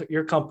Brett,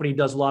 your company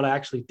does a lot of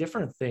actually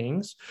different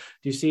things.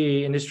 Do you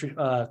see industry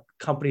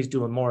companies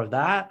doing more of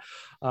that?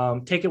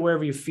 Take it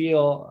wherever you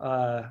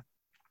feel.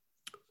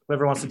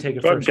 Whoever wants to take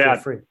it first, feel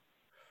free.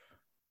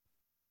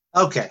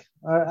 Okay.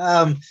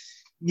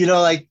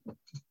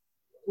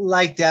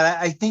 Like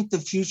that, I think the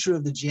future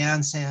of the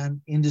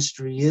Jansan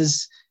industry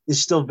is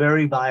still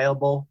very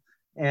viable,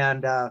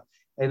 and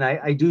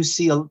I do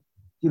see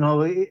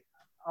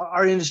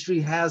our industry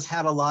has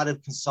had a lot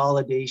of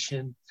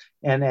consolidation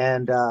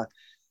and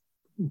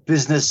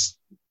business,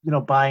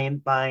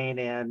 buying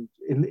and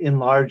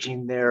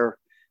enlarging their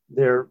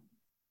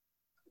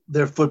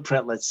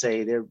footprint. Let's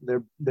say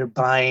they're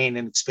buying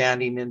and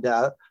expanding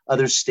into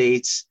other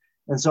states,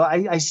 and so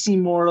I see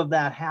more of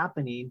that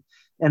happening.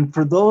 And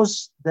for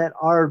those that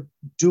are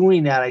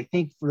doing that, I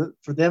think for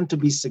them to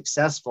be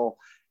successful,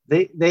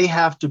 they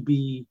have to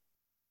be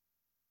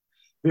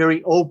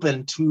very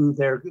open to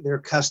their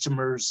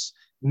customers'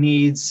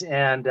 needs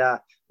and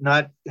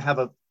not have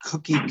a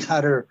cookie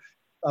cutter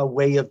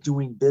way of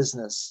doing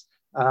business.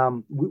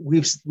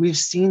 We've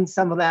seen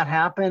some of that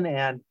happen,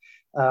 and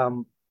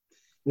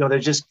they're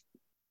just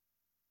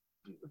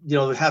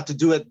have to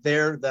do it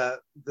the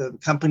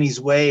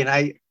company's way, and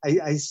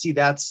I see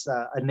that's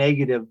a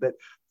negative. But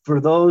for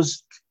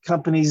those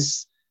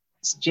companies,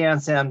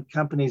 Jansan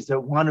companies that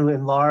want to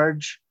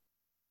enlarge,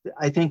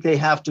 I think they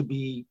have to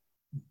be,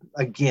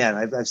 again,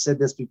 I've said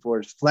this before,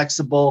 is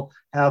flexible,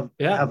 have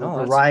a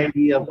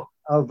variety of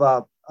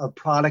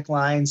product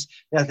lines.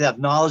 They have to have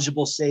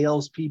knowledgeable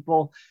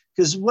salespeople,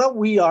 because what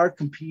we are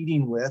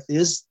competing with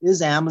is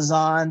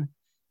Amazon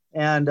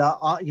and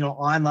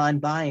online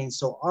buying.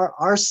 So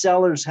our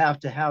sellers have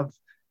to have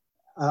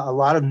a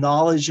lot of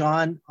knowledge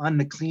on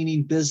the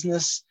cleaning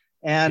business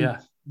and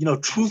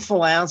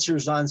truthful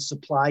answers on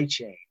supply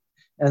chain.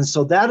 And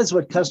so that is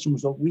what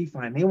we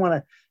find. They want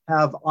to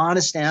have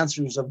honest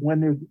answers of when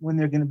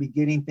they're going to be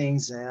getting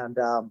things, and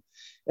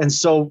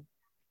so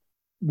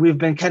we've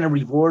been kind of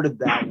rewarded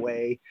that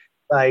way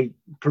by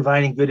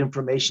providing good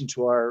information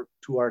to our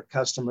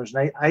customers.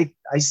 And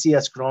I see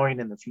us growing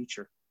in the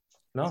future.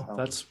 No,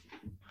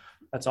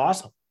 that's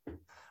awesome.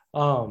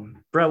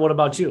 Brett, what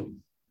about you?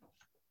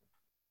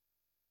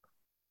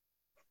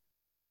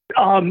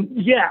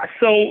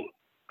 So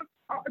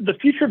the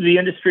future of the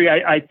industry,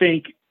 I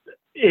think,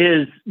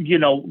 is,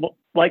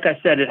 like I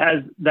said, it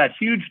has that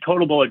huge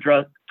total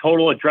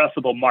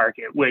addressable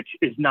market, which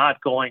is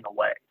not going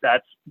away.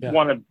 That's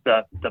one of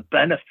the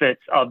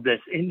benefits of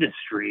this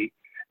industry.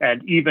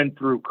 And even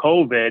through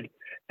COVID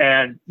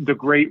and the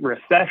Great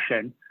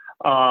Recession,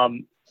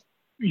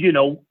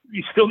 you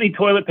still need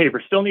toilet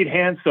paper, still need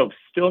hand soap,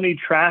 still need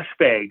trash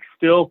bags,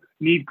 still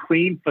need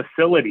clean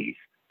facilities.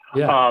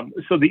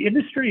 So the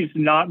industry is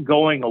not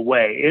going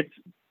away.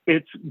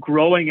 It's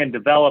growing and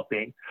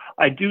developing.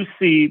 I do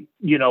see,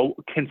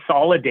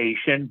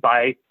 consolidation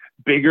by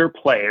bigger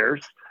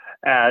players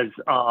as,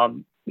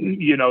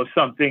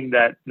 something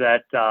that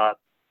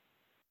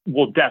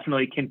will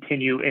definitely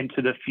continue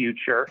into the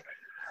future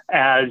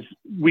as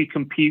we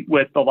compete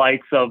with the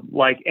likes of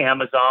like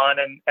Amazon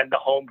and the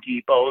Home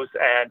Depots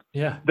and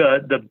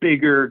the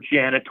bigger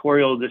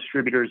janitorial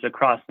distributors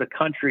across the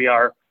country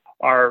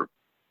are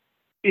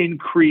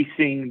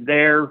increasing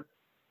their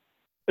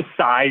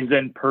size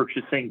and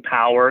purchasing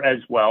power as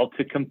well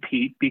to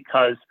compete,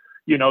 because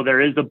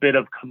there is a bit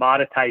of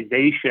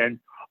commoditization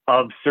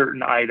of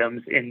certain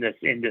items in this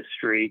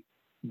industry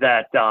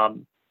that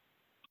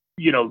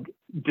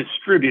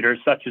distributors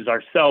such as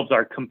ourselves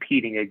are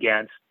competing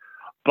against.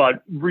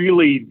 But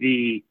really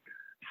the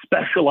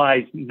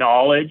specialized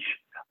knowledge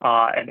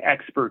and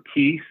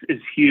expertise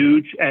is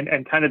huge,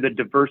 and kind of the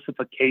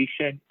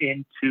diversification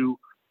into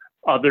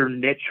other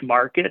niche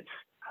markets,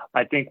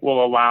 I think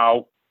will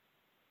allow,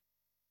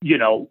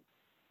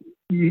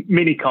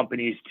 many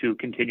companies to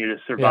continue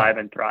to survive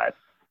and thrive.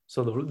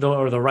 So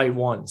the right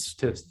ones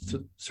to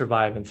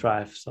survive and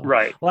thrive. So,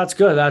 right. Well, that's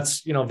good.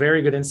 That's,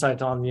 very good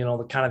insight on,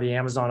 the kind of the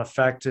Amazon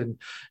effect. And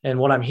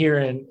what I'm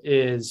hearing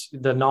is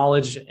the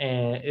knowledge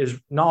and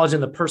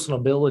the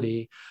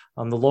personability,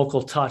 the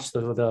local touch,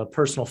 the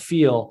personal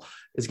feel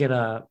is going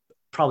to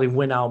probably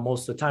win out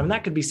most of the time. And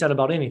that could be said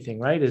about anything,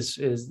 right?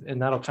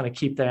 And that'll kind of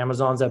keep the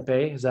Amazons at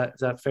bay. Is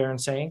that fair in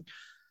saying?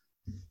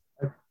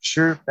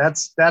 Sure.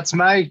 That's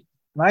my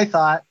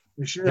thought.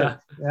 For sure.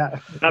 Yeah.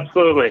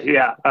 Absolutely.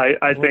 Yeah.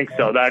 I think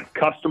so. That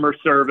customer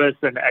service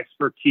and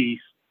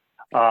expertise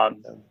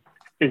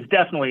is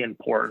definitely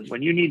important.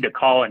 When you need to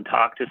call and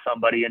talk to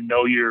somebody and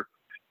know you're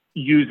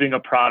using a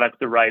product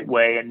the right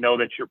way and know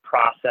that your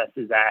process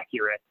is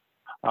accurate.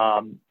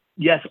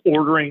 Yes,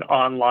 ordering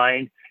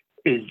online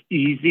is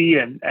easy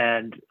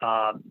and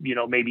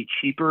maybe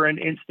cheaper in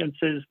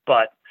instances,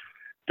 but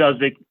does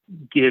it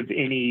give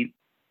any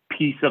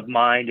peace of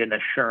mind and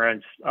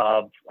assurance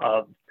of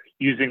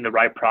using the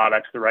right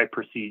products, the right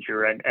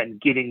procedure, and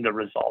getting the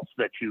results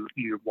that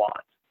you want?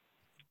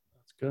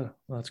 That's good.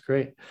 Well, that's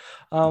great.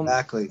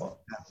 Exactly.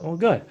 Well,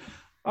 good.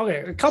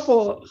 Okay, a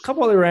couple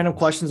other random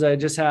questions I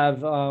just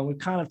have. We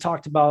kind of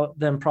talked about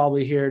them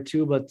probably here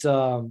too, but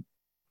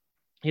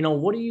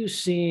what are you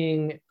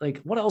seeing? Like,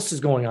 what else is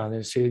going on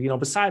this year?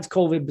 Besides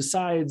COVID,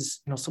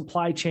 besides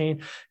supply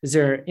chain, is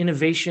there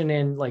innovation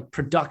in like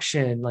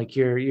production, like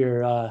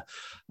your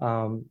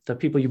the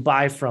people you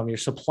buy from, your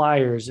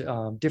suppliers,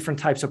 different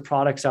types of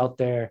products out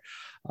there?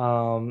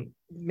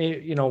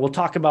 Maybe, we'll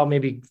talk about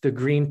maybe the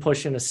green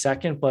push in a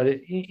second, but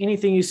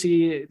anything you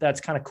see that's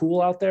kind of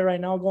cool out there right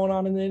now going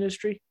on in the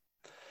industry?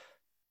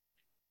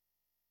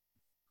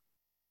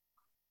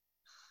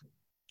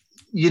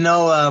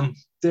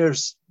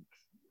 There's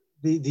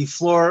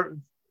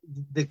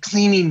the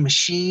cleaning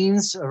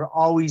machines are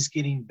always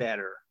getting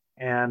better,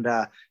 and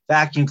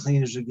vacuum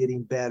cleaners are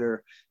getting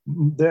better.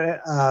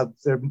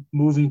 They're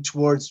moving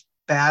towards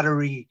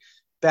battery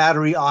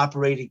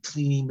operated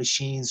cleaning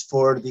machines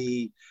for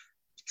the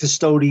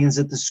custodians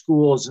at the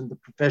schools and the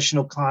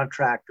professional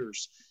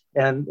contractors,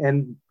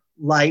 and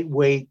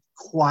lightweight,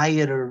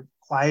 quieter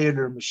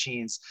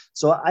machines.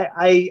 So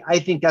I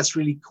think that's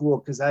really cool,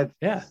 because I've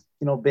been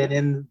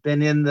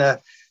in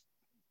the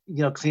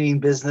cleaning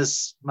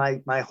business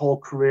my whole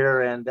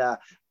career, and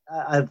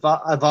I've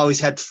always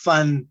had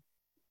fun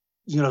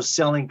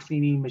selling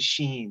cleaning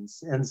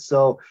machines. And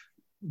so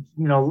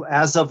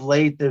as of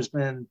late, there's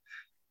been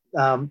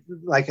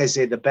like I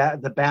say, the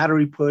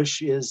battery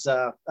push is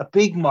a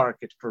big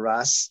market for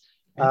us.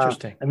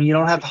 Interesting. You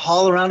don't have to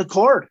haul around a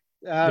cord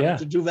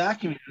to do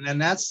vacuuming,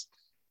 and that's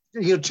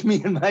to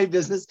me in my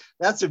business,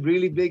 that's a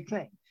really big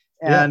thing.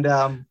 And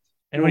and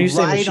when you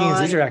say machines,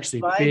 these are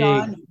actually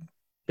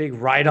big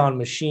ride-on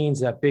machines,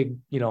 that big,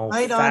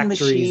 ride-on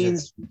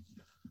machines.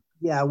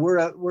 Yeah, we're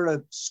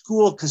a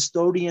school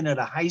custodian at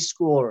a high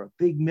school or a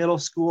big middle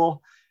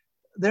school.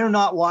 They're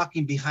not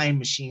walking behind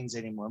machines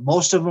anymore.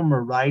 Most of them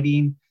are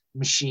riding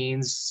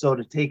machines. So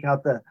to take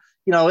out they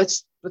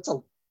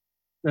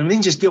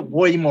just get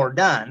way more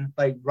done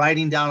by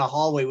riding down a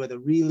hallway with a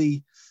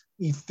really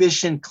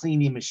efficient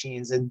cleaning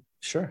machines. And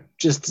sure,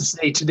 just to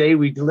say, today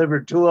we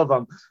delivered 2 of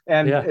them,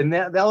 and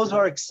those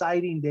are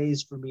exciting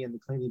days for me in the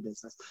cleaning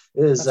business.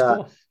 Is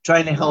cool.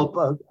 Trying to help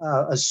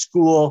a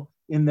school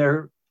in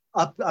their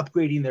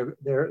upgrading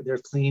their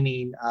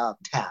cleaning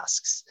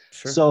tasks.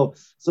 Sure.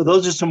 So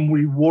those are some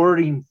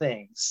rewarding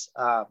things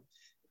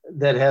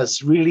that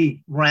has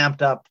really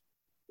ramped up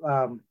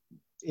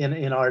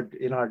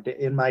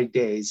in my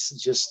days,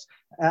 just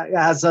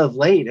as of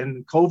late.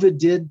 And COVID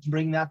did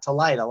bring that to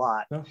light a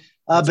lot.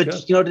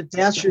 But good. To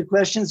answer your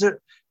questions,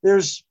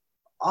 there's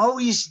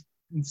always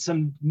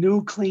some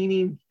new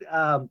cleaning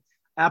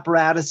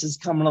apparatuses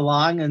coming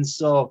along, and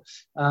so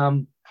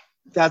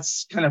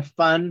that's kind of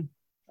fun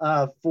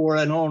for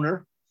an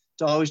owner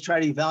to always try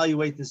to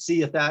evaluate to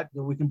see if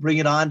we can bring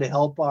it on to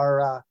help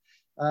our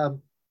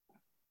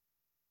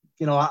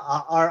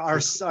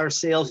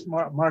sales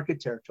market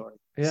territory.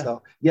 Yeah.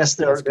 So yes,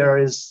 there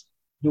is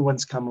new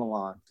ones coming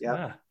along.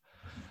 Yeah.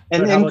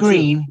 And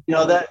green,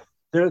 that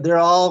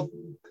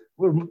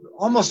we're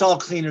almost all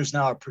cleaners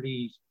now are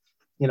pretty,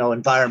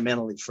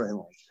 environmentally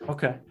friendly.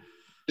 Okay.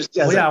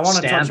 I want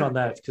to touch on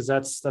that, because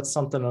that's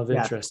something of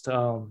interest.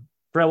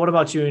 Brett, what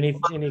about you? Any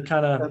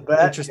kind of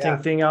interesting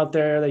thing out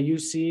there that you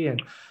see?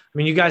 And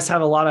you guys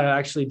have a lot of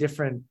actually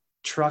different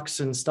trucks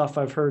and stuff,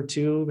 I've heard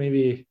too.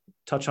 Maybe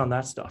touch on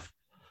that stuff.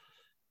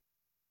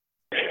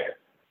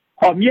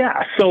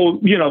 So,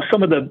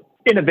 some of the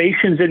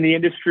innovations in the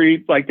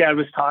industry, like Dad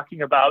was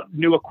talking about,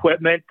 new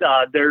equipment,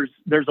 there's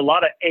a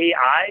lot of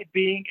AI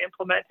being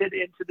implemented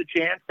into the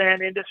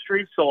Jan/San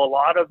industry. So a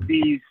lot of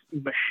these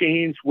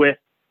machines with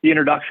the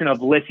introduction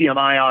of lithium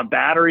ion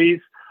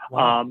batteries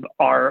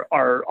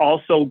are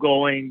also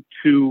going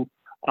to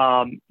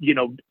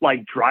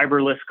like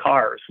driverless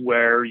cars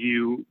where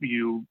you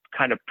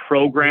kind of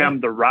program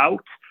the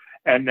route,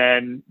 and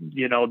then,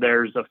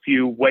 there's a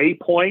few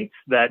waypoints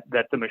that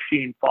the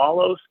machine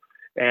follows.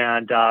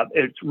 And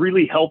it's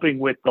really helping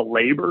with the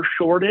labor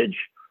shortage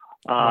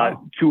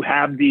to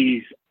have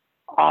these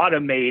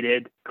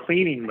automated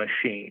cleaning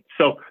machines.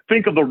 So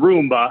think of a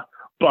Roomba,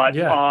 but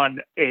on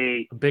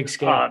a big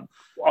scale,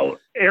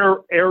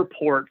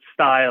 airport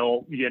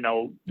style,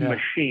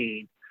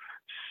 machine.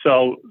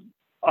 So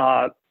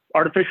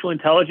artificial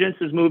intelligence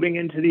is moving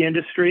into the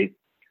industry.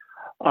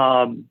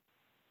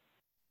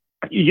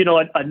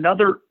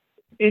 Another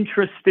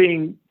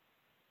interesting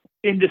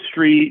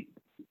industry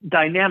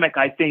dynamic,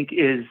 I think,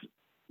 is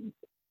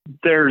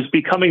there's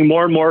becoming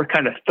more and more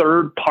kind of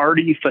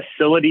third-party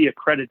facility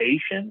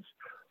accreditations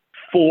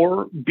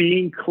for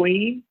being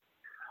clean,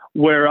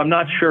 where I'm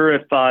not sure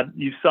if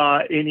you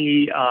saw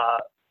any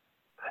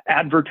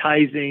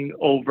advertising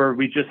over,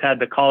 we just had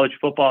the college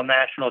football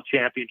national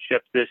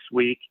championship this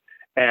week,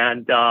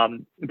 and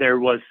there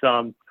was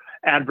some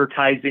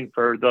advertising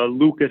for the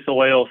Lucas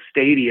Oil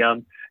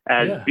Stadium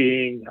as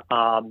being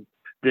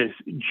this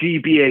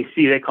GBAC,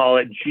 they call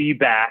it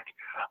GBAC.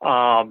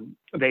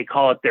 They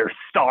call it their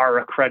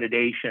STAR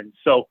accreditation.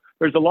 So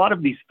there's a lot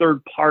of these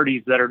third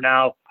parties that are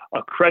now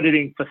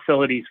accrediting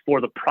facilities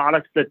for the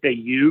products that they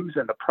use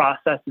and the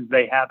processes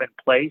they have in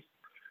place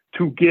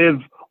to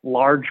give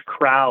large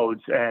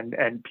crowds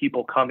and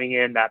people coming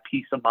in that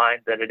peace of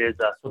mind that it is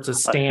a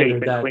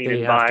standard safe and clean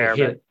they environment. Have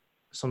to hit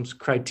some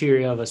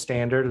criteria of a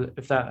standard.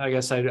 If that, I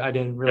guess I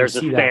didn't really There's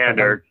see a that.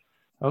 standard.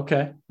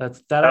 Okay,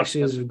 that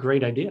actually is a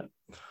great idea.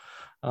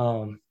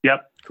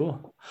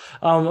 Cool.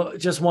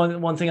 Just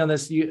one thing on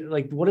this,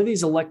 what are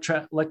these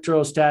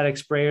electrostatic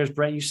sprayers?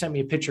 Brent, you sent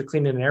me a picture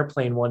cleaning an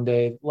airplane one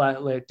day.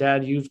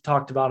 Dad, you've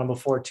talked about them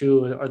before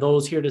too. Are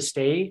those here to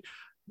stay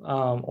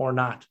or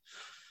not?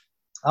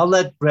 I'll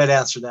let Brett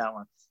answer that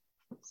one.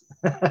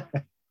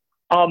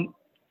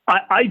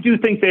 I do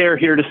think they are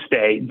here to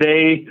stay.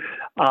 They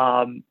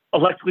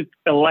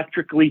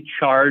electrically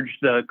charge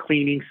the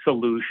cleaning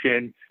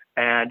solution,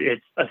 and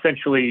it's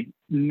essentially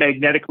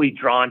magnetically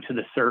drawn to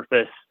the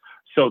surface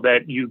so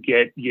that you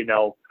get,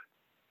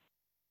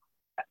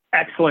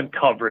 excellent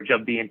coverage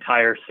of the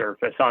entire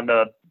surface on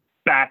the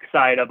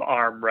backside of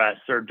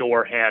armrests or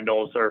door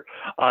handles, or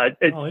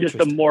it's just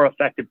a more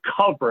effective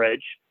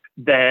coverage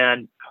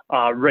than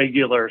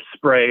regular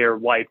spray or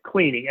wipe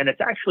cleaning. And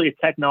it's actually a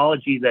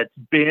technology that's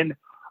been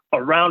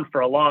around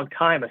for a long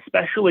time,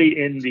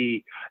 especially in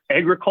the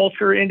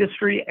agriculture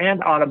industry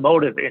and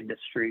automotive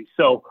industry.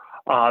 So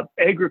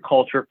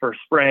agriculture for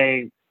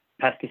spraying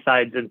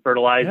pesticides and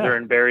fertilizer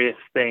and various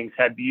things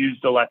have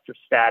used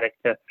electrostatic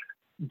to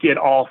get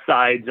all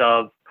sides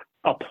of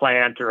a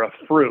plant or a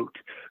fruit.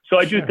 So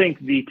I do think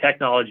the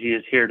technology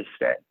is here to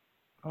stay.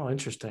 Oh,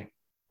 interesting.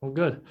 Well,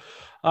 good.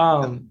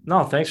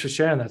 No, thanks for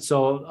sharing that.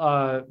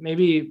 So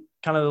maybe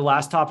kind of the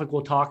last topic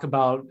we'll talk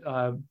about,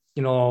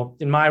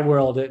 in my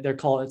world,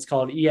 it's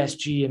called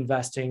ESG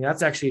investing.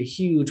 That's actually a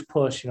huge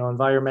push,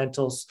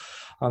 environmental,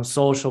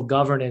 social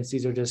governance.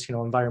 These are just,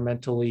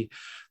 environmentally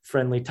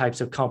friendly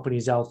types of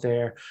companies out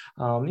there.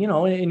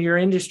 In your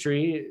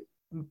industry,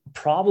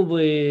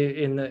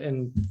 probably in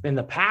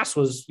the past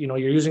was, you're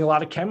using a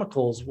lot of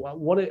chemicals.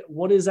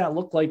 What does that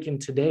look like in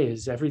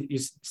today's? You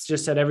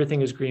just said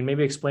everything is green.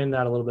 Maybe explain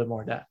that a little bit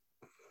more, Dad.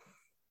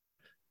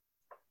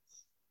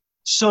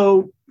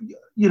 So,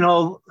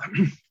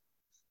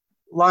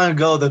 long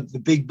ago, the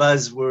big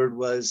buzzword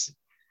was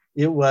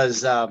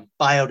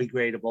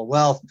biodegradable.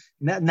 Well,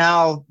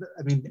 now,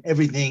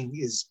 everything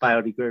is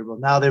biodegradable.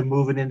 Now they're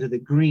moving into the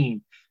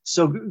green.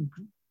 So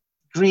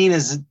green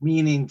is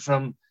meaning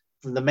from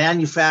the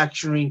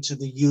manufacturing to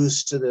the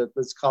use to the,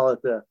 let's call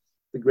it the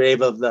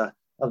grave of the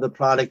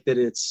product, that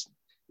it's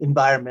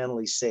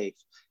environmentally safe.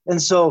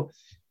 And so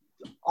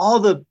all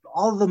the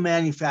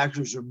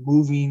manufacturers are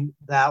moving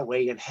that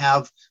way and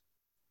have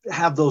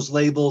those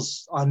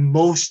labels on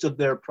most of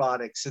their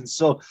products. And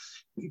so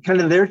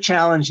kind of their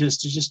challenge is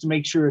to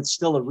make sure it's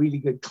still a really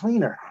good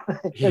cleaner.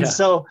 And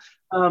so,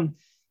 and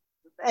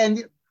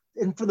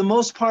for the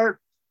most part,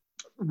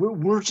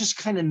 we're just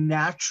kind of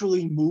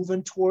naturally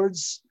moving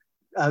towards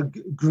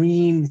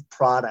green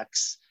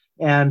products.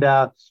 And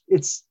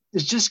it's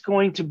just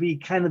going to be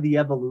kind of the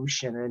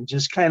evolution, and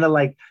just kind of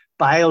like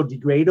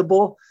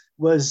biodegradable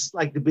was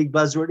like the big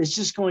buzzword. It's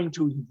just going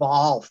to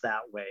evolve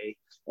that way.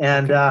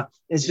 And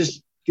it's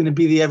just going to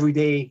be the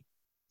everyday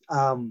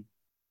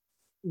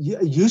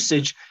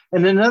usage.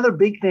 And another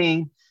big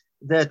thing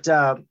that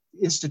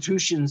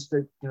institutions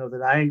that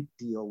I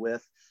deal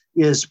with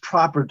is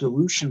proper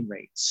dilution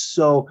rates.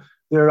 So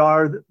there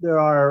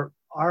are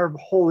our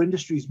whole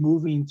industry is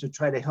moving to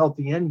try to help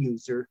the end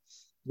user,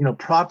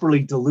 properly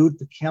dilute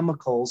the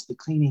chemicals, the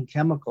cleaning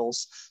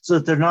chemicals, so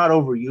that they're not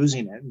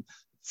overusing it. And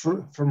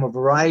from a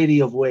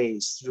variety of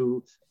ways,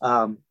 through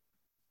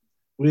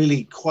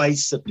really quite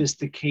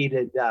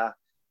sophisticated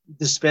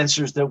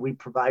dispensers that we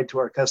provide to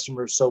our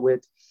customers. So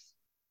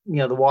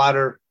the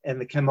water and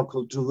the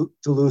chemical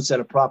dilutes at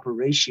a proper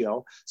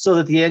ratio, so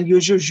that the end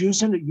user is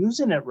using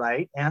it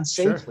right and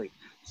safely.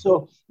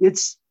 Sure. So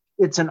it's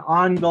an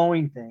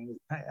ongoing thing.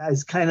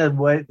 Is kind of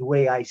the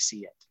way I see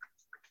it.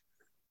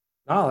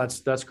 Oh,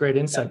 that's great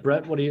insight, yeah.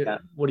 Brett. What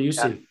do you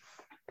see?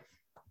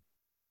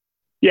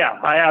 Yeah,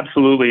 I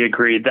absolutely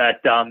agree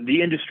that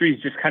the industry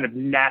is just kind of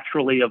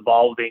naturally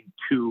evolving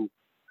to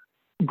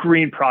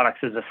green products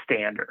as a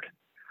standard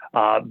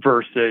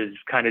versus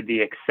kind of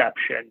the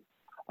exception.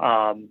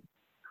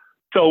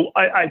 So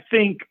I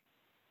think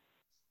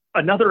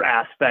another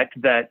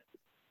aspect that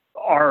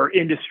our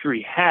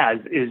industry has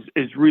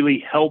is really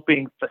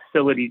helping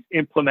facilities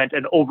implement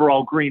an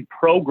overall green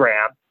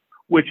program,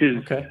 which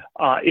is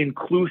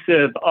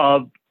inclusive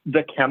of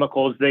the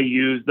chemicals they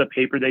use, the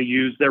paper they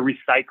use, their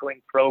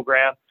recycling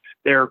program,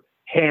 their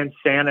hand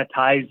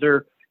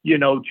sanitizer,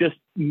 just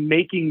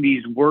making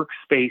these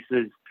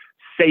workspaces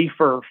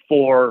safer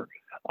for,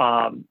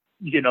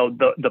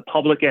 the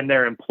public and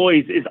their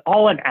employees is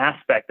all an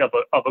aspect of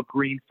a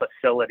green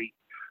facility.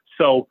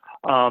 So,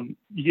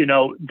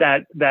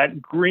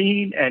 that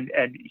green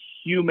and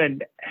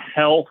human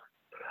health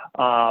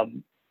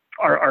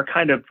are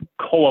kind of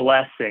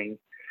coalescing,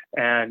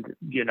 and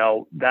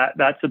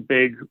that's a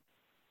big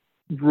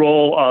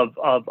role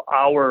of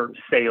our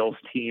sales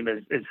team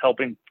is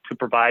helping to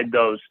provide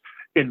those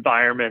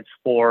environments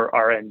for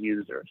our end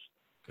users.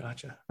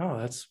 Gotcha. Oh,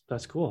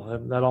 that's cool.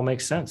 That all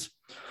makes sense.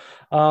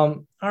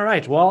 All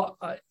right. Well,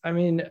 I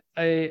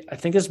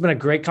think it's been a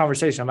great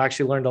conversation. I've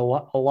actually learned a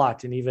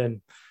lot, and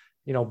even,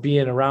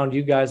 being around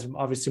you guys,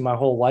 obviously my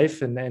whole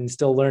life, and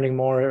still learning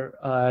more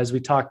as we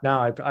talk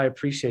now. I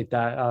appreciate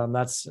that.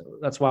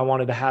 That's why I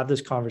wanted to have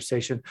this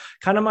conversation.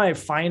 Kind of my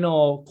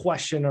final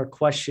question or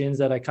questions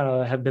that I kind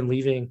of have been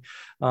leaving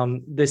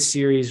this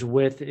series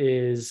with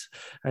is,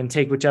 and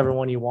take whichever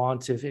one you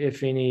want,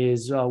 if any,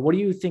 is what do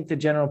you think the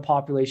general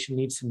population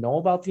needs to know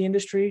about the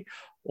industry,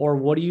 or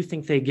what do you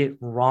think they get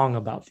wrong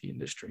about the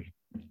industry?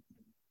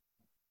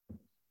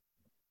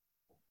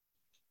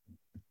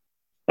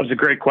 That was a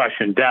great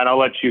question. Dad, I'll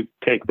let you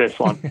take this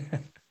one.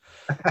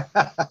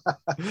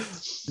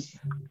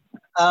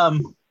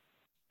 Well,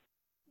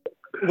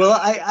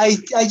 I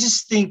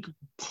just think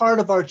part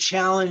of our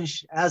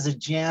challenge as a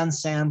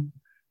JanSan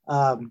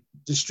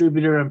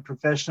distributor and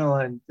professional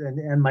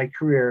and my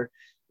career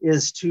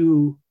is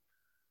to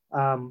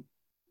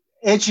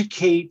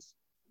educate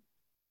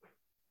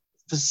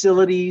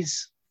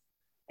facilities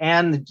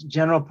and the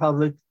general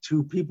public,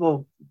 to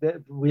people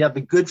that we have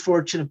the good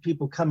fortune of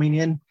people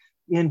coming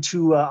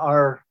into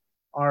our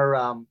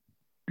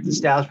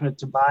establishment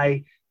to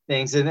buy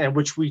things, and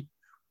which we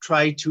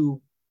try to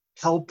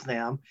help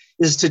them,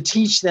 is to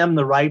teach them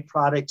the right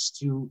products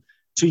to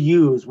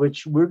use,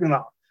 which we're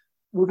gonna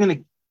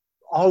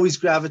always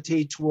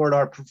gravitate toward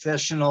our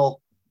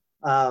professional,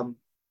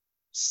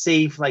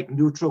 safe, like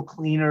neutral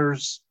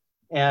cleaners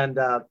and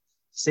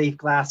safe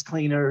glass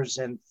cleaners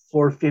and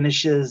floor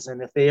finishes.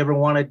 And if they ever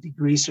want a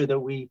degreaser, that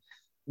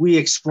we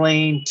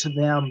explain to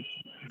them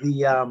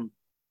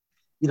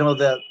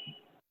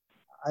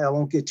I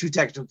won't get too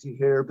technical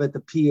here, but the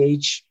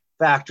pH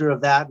factor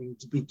of that, and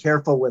to be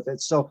careful with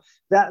it. So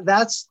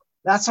that's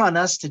on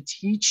us to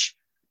teach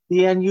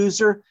the end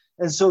user.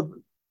 And so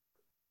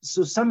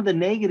some of the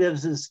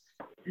negatives is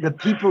the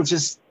people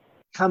just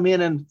come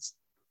in and,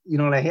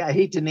 and I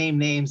hate to name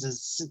names,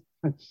 is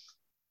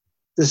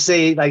to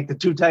say, like, the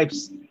two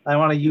types, I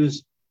want to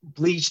use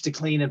bleach to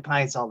clean and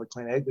pine salt to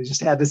clean. I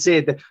just had to say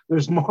it, that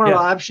there's more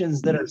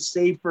options that are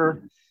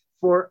safer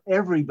for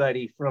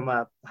everybody, from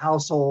a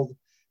household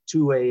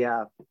to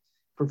a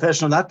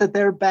professional. Not that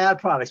they're bad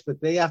products,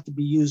 but they have to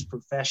be used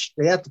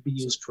they have to be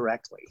used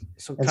correctly.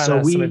 So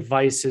some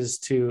advice is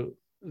to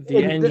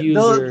the end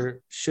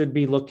user should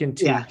be looking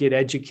to get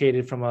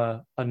educated from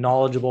a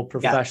knowledgeable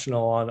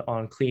professional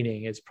on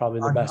cleaning. It's probably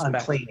the best on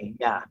cleaning.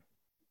 Yeah.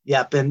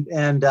 Yep.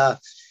 And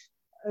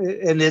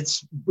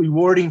it's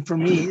rewarding for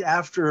me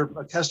after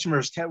a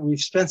customer's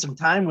we've spent some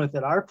time with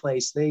at our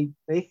place. They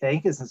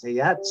thank us and say,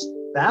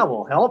 that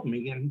will help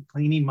me in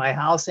cleaning my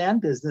house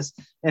and business.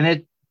 And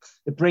it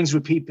brings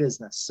repeat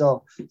business.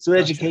 So gotcha.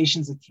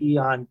 Education's a key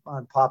on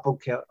proper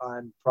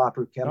chemicals.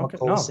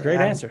 Okay. No, great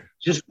answer.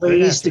 Just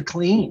ways to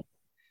clean.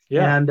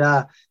 Yeah. And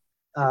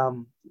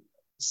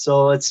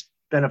so it's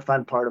been a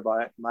fun part of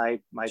my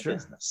sure.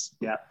 business.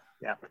 Yeah.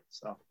 Yeah.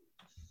 So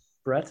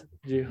Brett,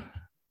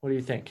 what do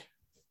you think?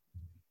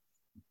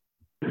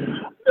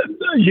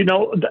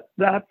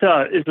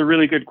 That is a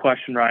really good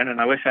question, Ryan, and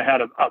I wish I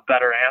had a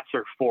better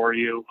answer for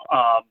you.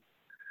 I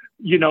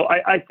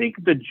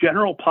think the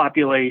general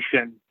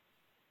population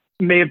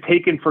may have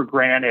taken for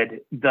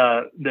granted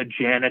the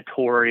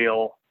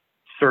janitorial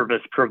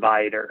service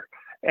provider.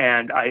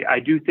 And I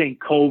do think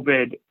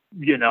COVID,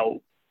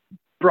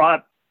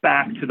 brought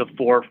back to the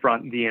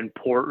forefront the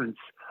importance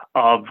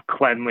of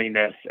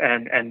cleanliness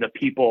and the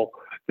people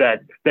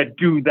that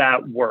do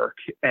that work.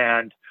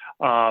 And,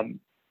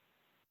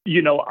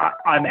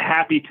 I'm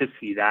happy to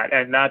see that.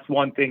 And that's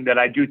one thing that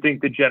I do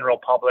think the general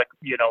public,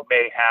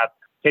 may have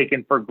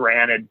taken for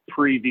granted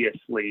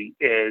previously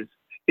is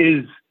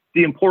is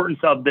the importance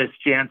of this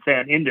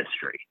Jansan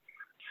industry.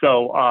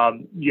 So,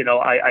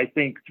 I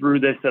think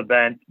through this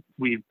event,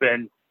 we've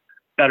been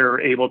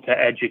better able to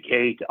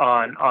educate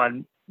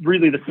on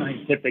really the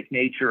scientific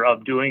nature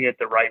of doing it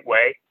the right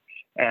way,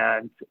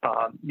 and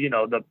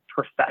the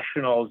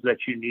professionals that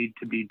you need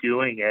to be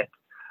doing it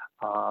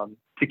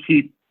to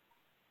keep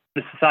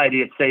the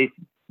society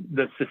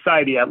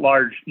at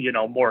large,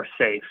 more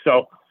safe.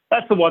 So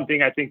that's the one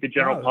thing I think the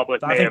general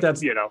public may have,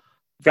 That's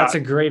a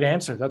great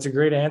answer. That's a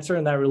great answer.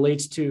 And that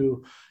relates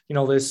to,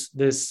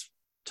 this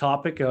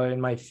topic in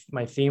my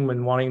theme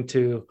when wanting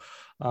to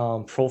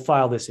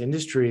profile this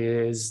industry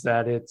is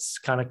that it's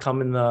kind of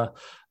come in the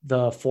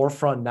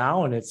forefront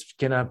now, and it's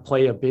going to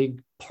play a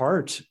big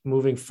part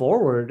moving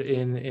forward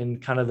in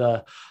kind of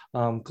the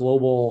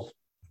global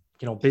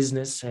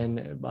business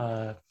and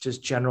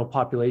just general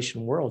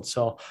population world.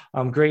 So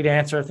great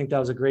answer. I think that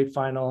was a great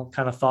final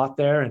kind of thought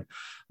there. And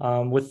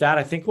with that,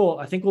 I think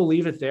we'll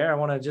leave it there. I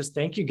want to just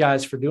thank you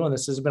guys for doing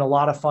this. This has been a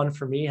lot of fun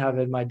for me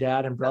having my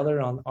dad and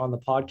brother on the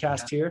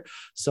podcast here.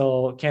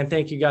 So can't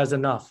thank you guys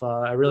enough.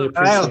 I really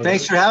appreciate it.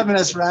 Thanks for having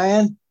us,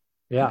 Ryan.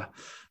 Yeah.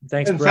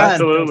 Thanks, Brad.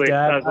 Absolutely. Thanks,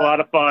 Dad. That was a lot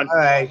of fun. All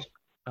right.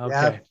 Okay.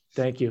 Yeah.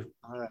 Thank you.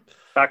 All right.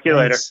 Talk to you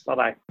Thanks.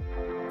 later. Bye-bye.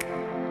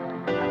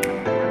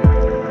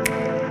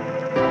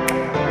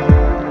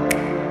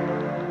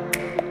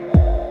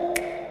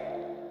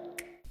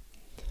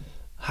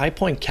 High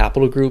Point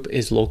Capital Group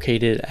is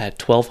located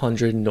at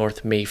 1200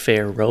 North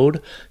Mayfair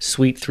Road,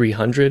 Suite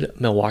 300,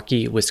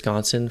 Milwaukee,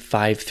 Wisconsin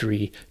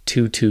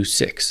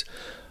 53226.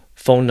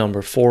 Phone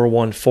number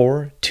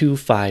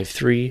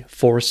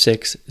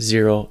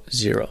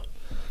 414-253-4600.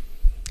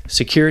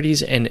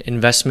 Securities and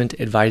investment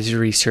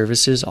advisory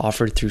services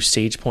offered through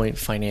SagePoint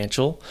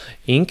Financial,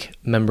 Inc.,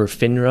 member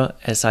FINRA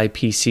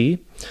SIPC.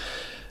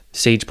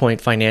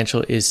 SagePoint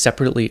Financial is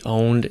separately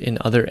owned in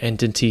other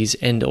entities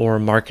and/or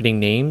marketing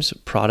names.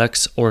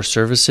 Products or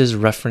services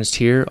referenced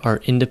here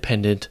are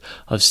independent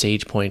of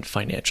SagePoint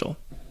Financial.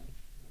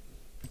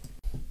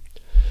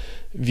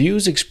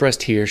 Views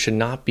expressed here should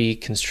not be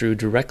construed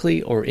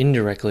directly or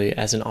indirectly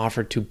as an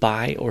offer to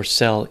buy or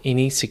sell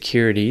any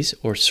securities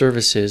or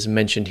services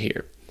mentioned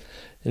here.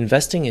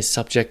 Investing is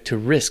subject to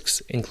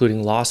risks,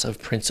 including loss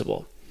of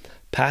principal.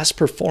 Past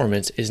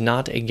performance is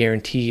not a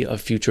guarantee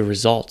of future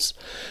results.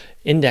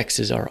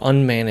 Indexes are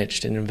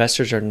unmanaged and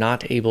investors are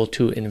not able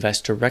to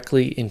invest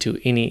directly into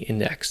any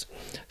index.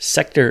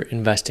 Sector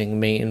investing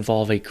may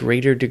involve a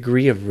greater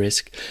degree of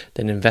risk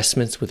than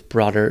investments with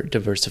broader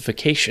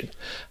diversification.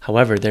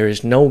 However, there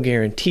is no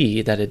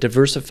guarantee that a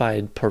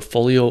diversified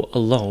portfolio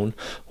alone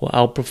will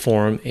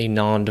outperform a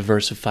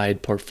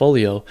non-diversified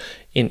portfolio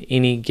in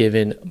any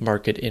given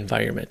market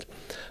environment.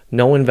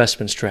 No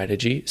investment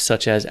strategy,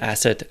 such as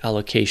asset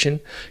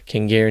allocation,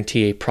 can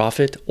guarantee a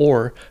profit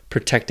or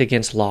protect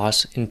against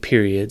loss in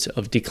periods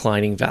of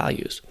declining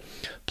values.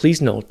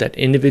 Please note that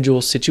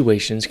individual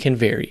situations can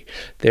vary.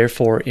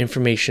 Therefore,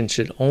 information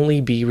should only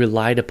be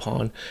relied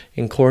upon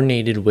and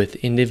coordinated with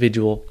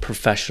individual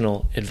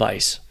professional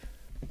advice.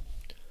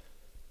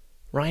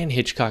 Ryan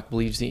Hitchcock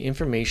believes the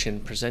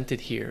information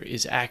presented here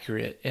is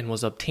accurate and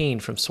was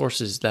obtained from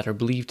sources that are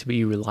believed to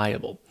be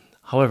reliable.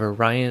 However,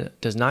 Ryan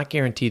does not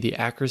guarantee the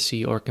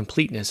accuracy or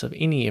completeness of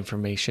any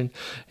information,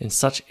 and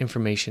such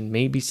information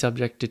may be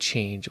subject to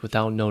change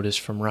without notice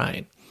from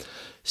Ryan.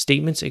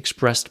 Statements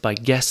expressed by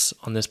guests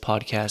on this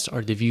podcast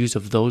are the views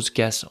of those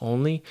guests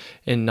only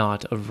and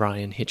not of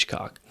Ryan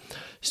Hitchcock.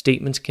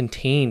 Statements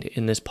contained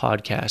in this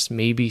podcast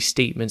may be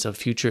statements of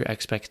future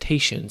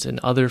expectations and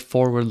other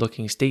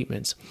forward-looking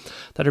statements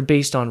that are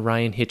based on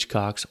Ryan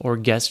Hitchcock's or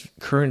guests'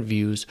 current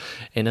views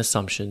and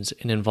assumptions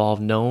and involve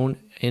known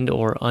and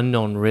or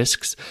unknown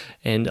risks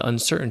and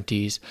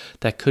uncertainties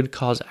that could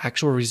cause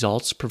actual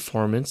results,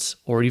 performance,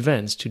 or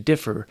events to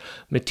differ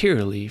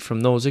materially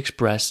from those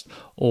expressed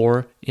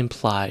or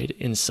implied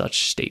in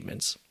such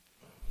statements.